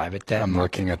the private debt. I'm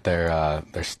looking at their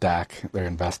stack, their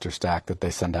investor stack that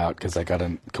they send out, because I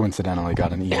coincidentally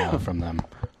got an email from them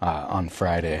on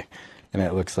Friday. And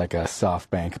it looks like a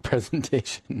SoftBank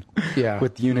presentation,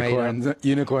 with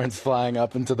unicorns flying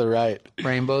up and to the right,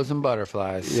 rainbows and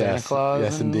butterflies, Santa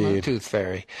Claus and indeed. Tooth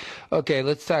Fairy. Okay,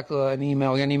 let's tackle an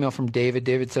email. We got an email from David.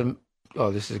 David said,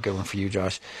 "Oh, this is a good one for you,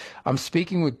 Josh. I'm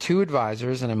speaking with 2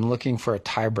 advisors, and I'm looking for a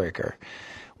tiebreaker.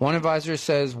 One advisor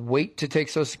says wait to take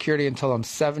Social Security until I'm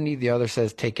 70. The other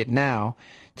says take it now."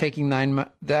 Taking the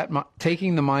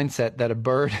mindset that a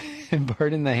bird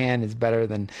in the hand is better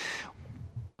than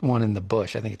one in the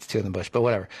bush. I think it's 2 in the bush, but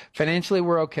whatever. Financially,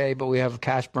 we're okay, but we have a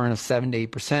cash burn of 7 to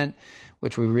 8%,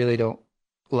 which we really don't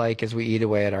like as we eat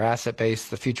away at our asset base.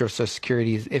 The future of Social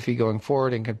Security is iffy going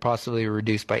forward and could possibly be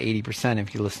reduced by 80%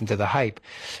 if you listen to the hype.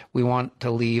 We want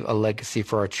to leave a legacy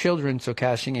for our children, so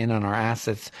cashing in on our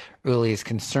assets really is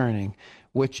concerning.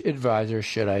 Which advisor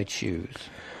should I choose?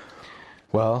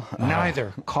 Well,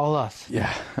 neither. Call us.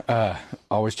 Yeah.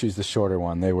 Always choose the shorter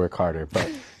one. They work harder, but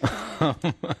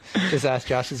just ask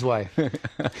Josh's wife.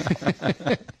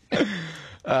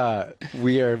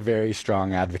 We are very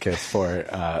strong advocates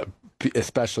for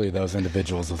especially those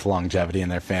individuals with longevity in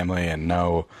their family and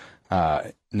no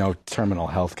terminal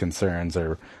health concerns,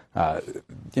 or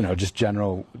just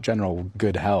general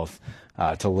good health,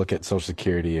 to look at Social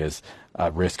Security as a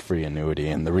risk-free annuity.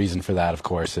 And the reason for that, of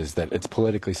course, is that it's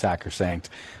politically sacrosanct.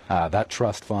 That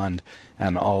trust fund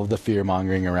and all of the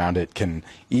fear-mongering around it can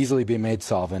easily be made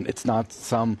solvent. It's not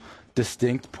some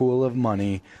distinct pool of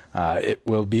money. It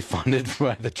will be funded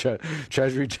by the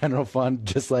Treasury General Fund,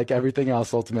 just like everything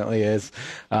else ultimately is.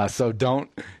 So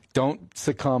don't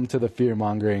succumb to the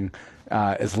fear-mongering.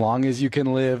 As long as you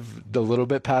can live a little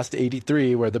bit past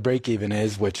 83, where the break-even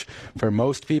is, which for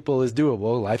most people is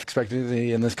doable. Life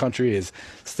expectancy in this country is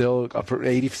still up for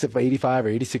 85 or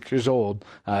 86 years old,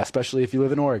 especially if you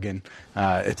live in Oregon.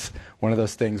 It's one of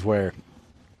those things where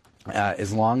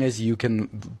as long as you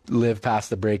can live past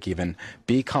the break-even,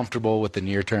 be comfortable with the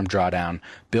near-term drawdown,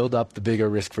 build up the bigger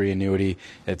risk-free annuity,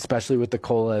 especially with the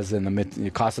COLAs and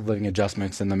the cost of living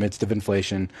adjustments in the midst of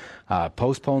inflation.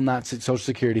 Postpone that Social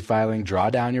Security filing, draw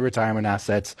down your retirement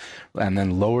assets, and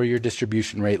then lower your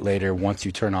distribution rate later once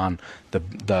you turn on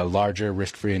the larger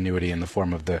risk-free annuity in the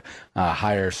form of the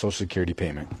higher Social Security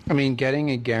payment. I mean, getting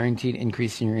a guaranteed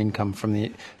increase in your income from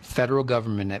the federal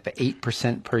government at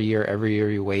 8% per year every year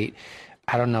you wait,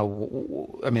 I don't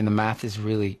know. I mean, the math is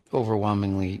really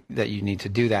overwhelmingly that you need to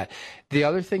do that. The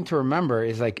other thing to remember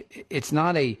is, like, it's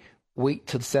not a wait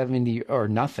till 70 or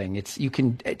nothing. It's, you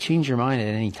can change your mind at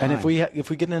any time. And if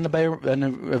we get in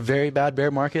a very bad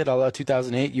bear market, a la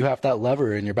 2008, you have that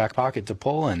lever in your back pocket to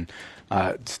pull and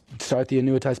start the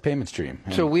annuitized payment stream.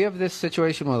 So we have this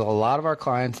situation with a lot of our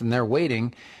clients, and they're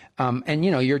waiting. And,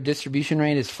 your distribution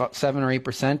rate is 7 or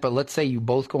 8%, but let's say you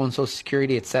both go on Social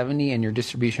Security at 70 and your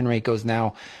distribution rate goes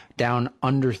now down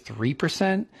under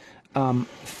 3%.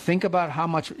 Think about how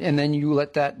much, and then you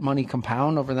let that money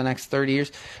compound over the next 30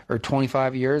 years or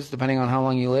 25 years, depending on how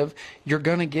long you live. You're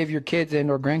going to give your kids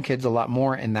and or grandkids a lot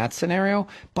more in that scenario,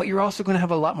 but you're also going to have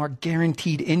a lot more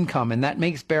guaranteed income, and that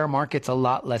makes bear markets a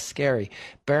lot less scary.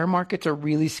 Bear markets are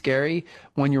really scary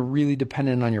when you're really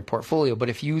dependent on your portfolio, but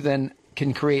if you then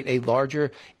can create a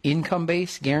larger income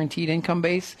base, guaranteed income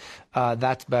base,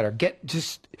 that's better.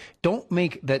 Don't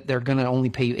make that they're going to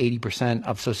only pay you 80%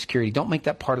 of Social Security. Don't make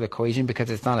that part of the equation, because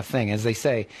it's not a thing. As they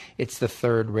say, it's the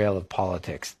third rail of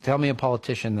politics. Tell me a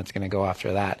politician that's going to go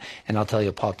after that, and I'll tell you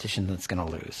a politician that's going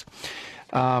to lose.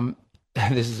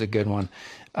 This is a good one.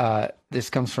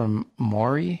 This comes from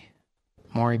Maury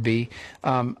B.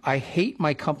 I hate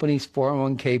my company's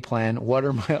 401k plan. What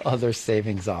are my other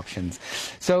savings options?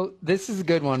 So this is a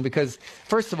good one, because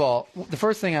first of all, the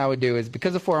first thing I would do is,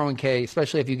 because of 401k,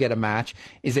 especially if you get a match,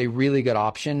 is a really good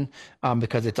option,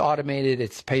 because it's automated,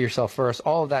 it's pay yourself first,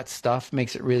 all of that stuff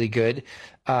makes it really good.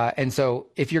 And so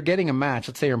if you're getting a match,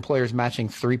 let's say your employer's matching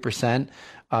 3%,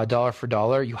 dollar for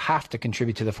dollar, you have to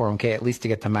contribute to the 401k at least to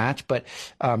get the match. But,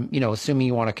 assuming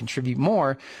you want to contribute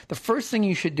more, the first thing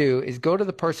you should do is go to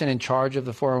the person in charge of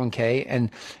the 401k and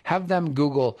have them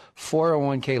Google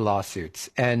 401k lawsuits.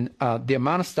 And the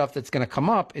amount of stuff that's going to come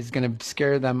up is going to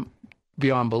scare them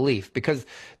beyond belief, because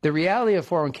the reality of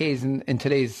 401ks in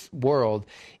today's world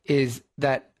is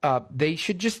that they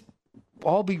should just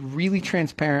all be really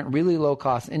transparent, really low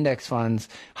cost index funds,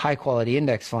 high quality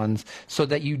index funds, so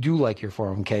that you do like your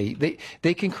 401k.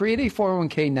 They can create a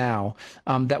 401k now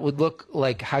that would look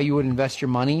like how you would invest your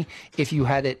money if you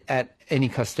had it at any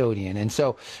custodian. And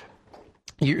so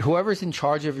whoever's in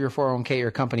charge of your 401k,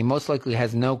 your company, most likely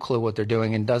has no clue what they're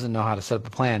doing and doesn't know how to set up a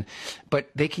plan.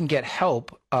 But they can get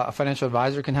help. A financial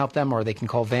advisor can help them, or they can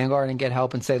call Vanguard and get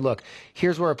help and say, look,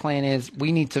 here's where our plan is.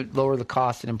 We need to lower the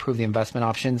cost and improve the investment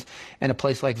options. And a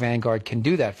place like Vanguard can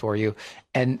do that for you.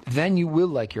 And then you will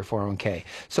like your 401k.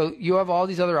 So you have all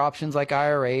these other options like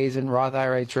IRAs and Roth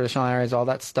IRAs, traditional IRAs, all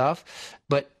that stuff.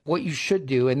 But what you should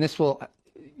do, and this will,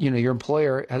 your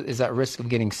employer is at risk of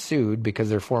getting sued because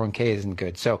their 401k isn't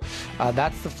good. So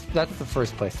that's the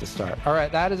first place to start. All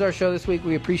right, that is our show this week.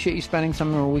 We appreciate you spending some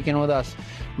of your weekend with us.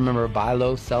 Remember, buy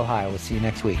low, sell high. We'll see you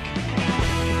next week.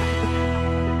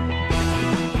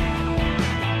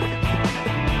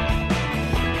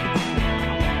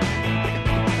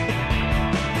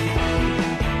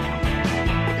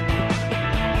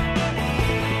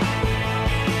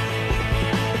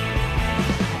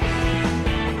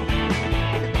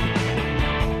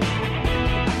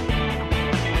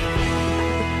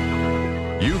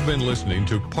 Been listening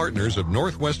to Partners of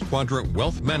Northwest Quadrant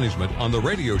Wealth Management on the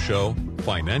radio show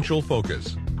Financial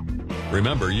Focus.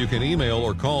 Remember, you can email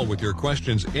or call with your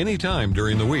questions anytime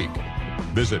during the week.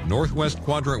 Visit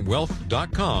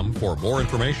northwestquadrantwealth.com for more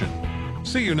information.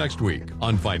 See you next week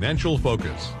on Financial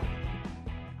Focus.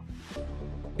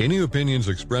 Any opinions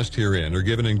expressed herein are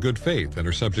given in good faith and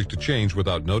are subject to change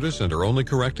without notice and are only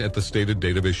correct at the stated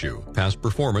date of issue. Past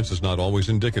performance is not always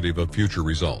indicative of future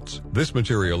results. This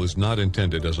material is not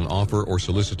intended as an offer or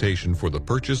solicitation for the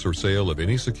purchase or sale of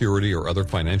any security or other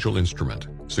financial instrument.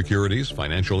 Securities,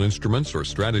 financial instruments, or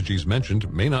strategies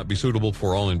mentioned may not be suitable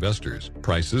for all investors.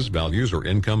 Prices, values, or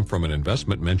income from an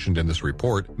investment mentioned in this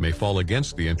report may fall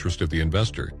against the interest of the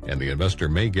investor, and the investor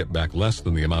may get back less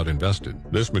than the amount invested.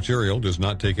 This material does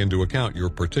not take into account your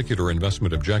particular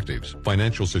investment objectives,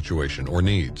 financial situation, or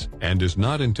needs, and is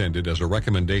not intended as a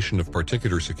recommendation of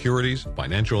particular securities,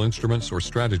 financial instruments, or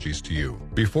strategies to you.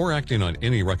 Before acting on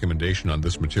any recommendation on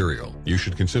this material, you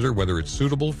should consider whether it's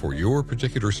suitable for your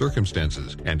particular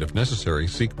circumstances, and if necessary,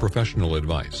 seek professional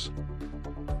advice.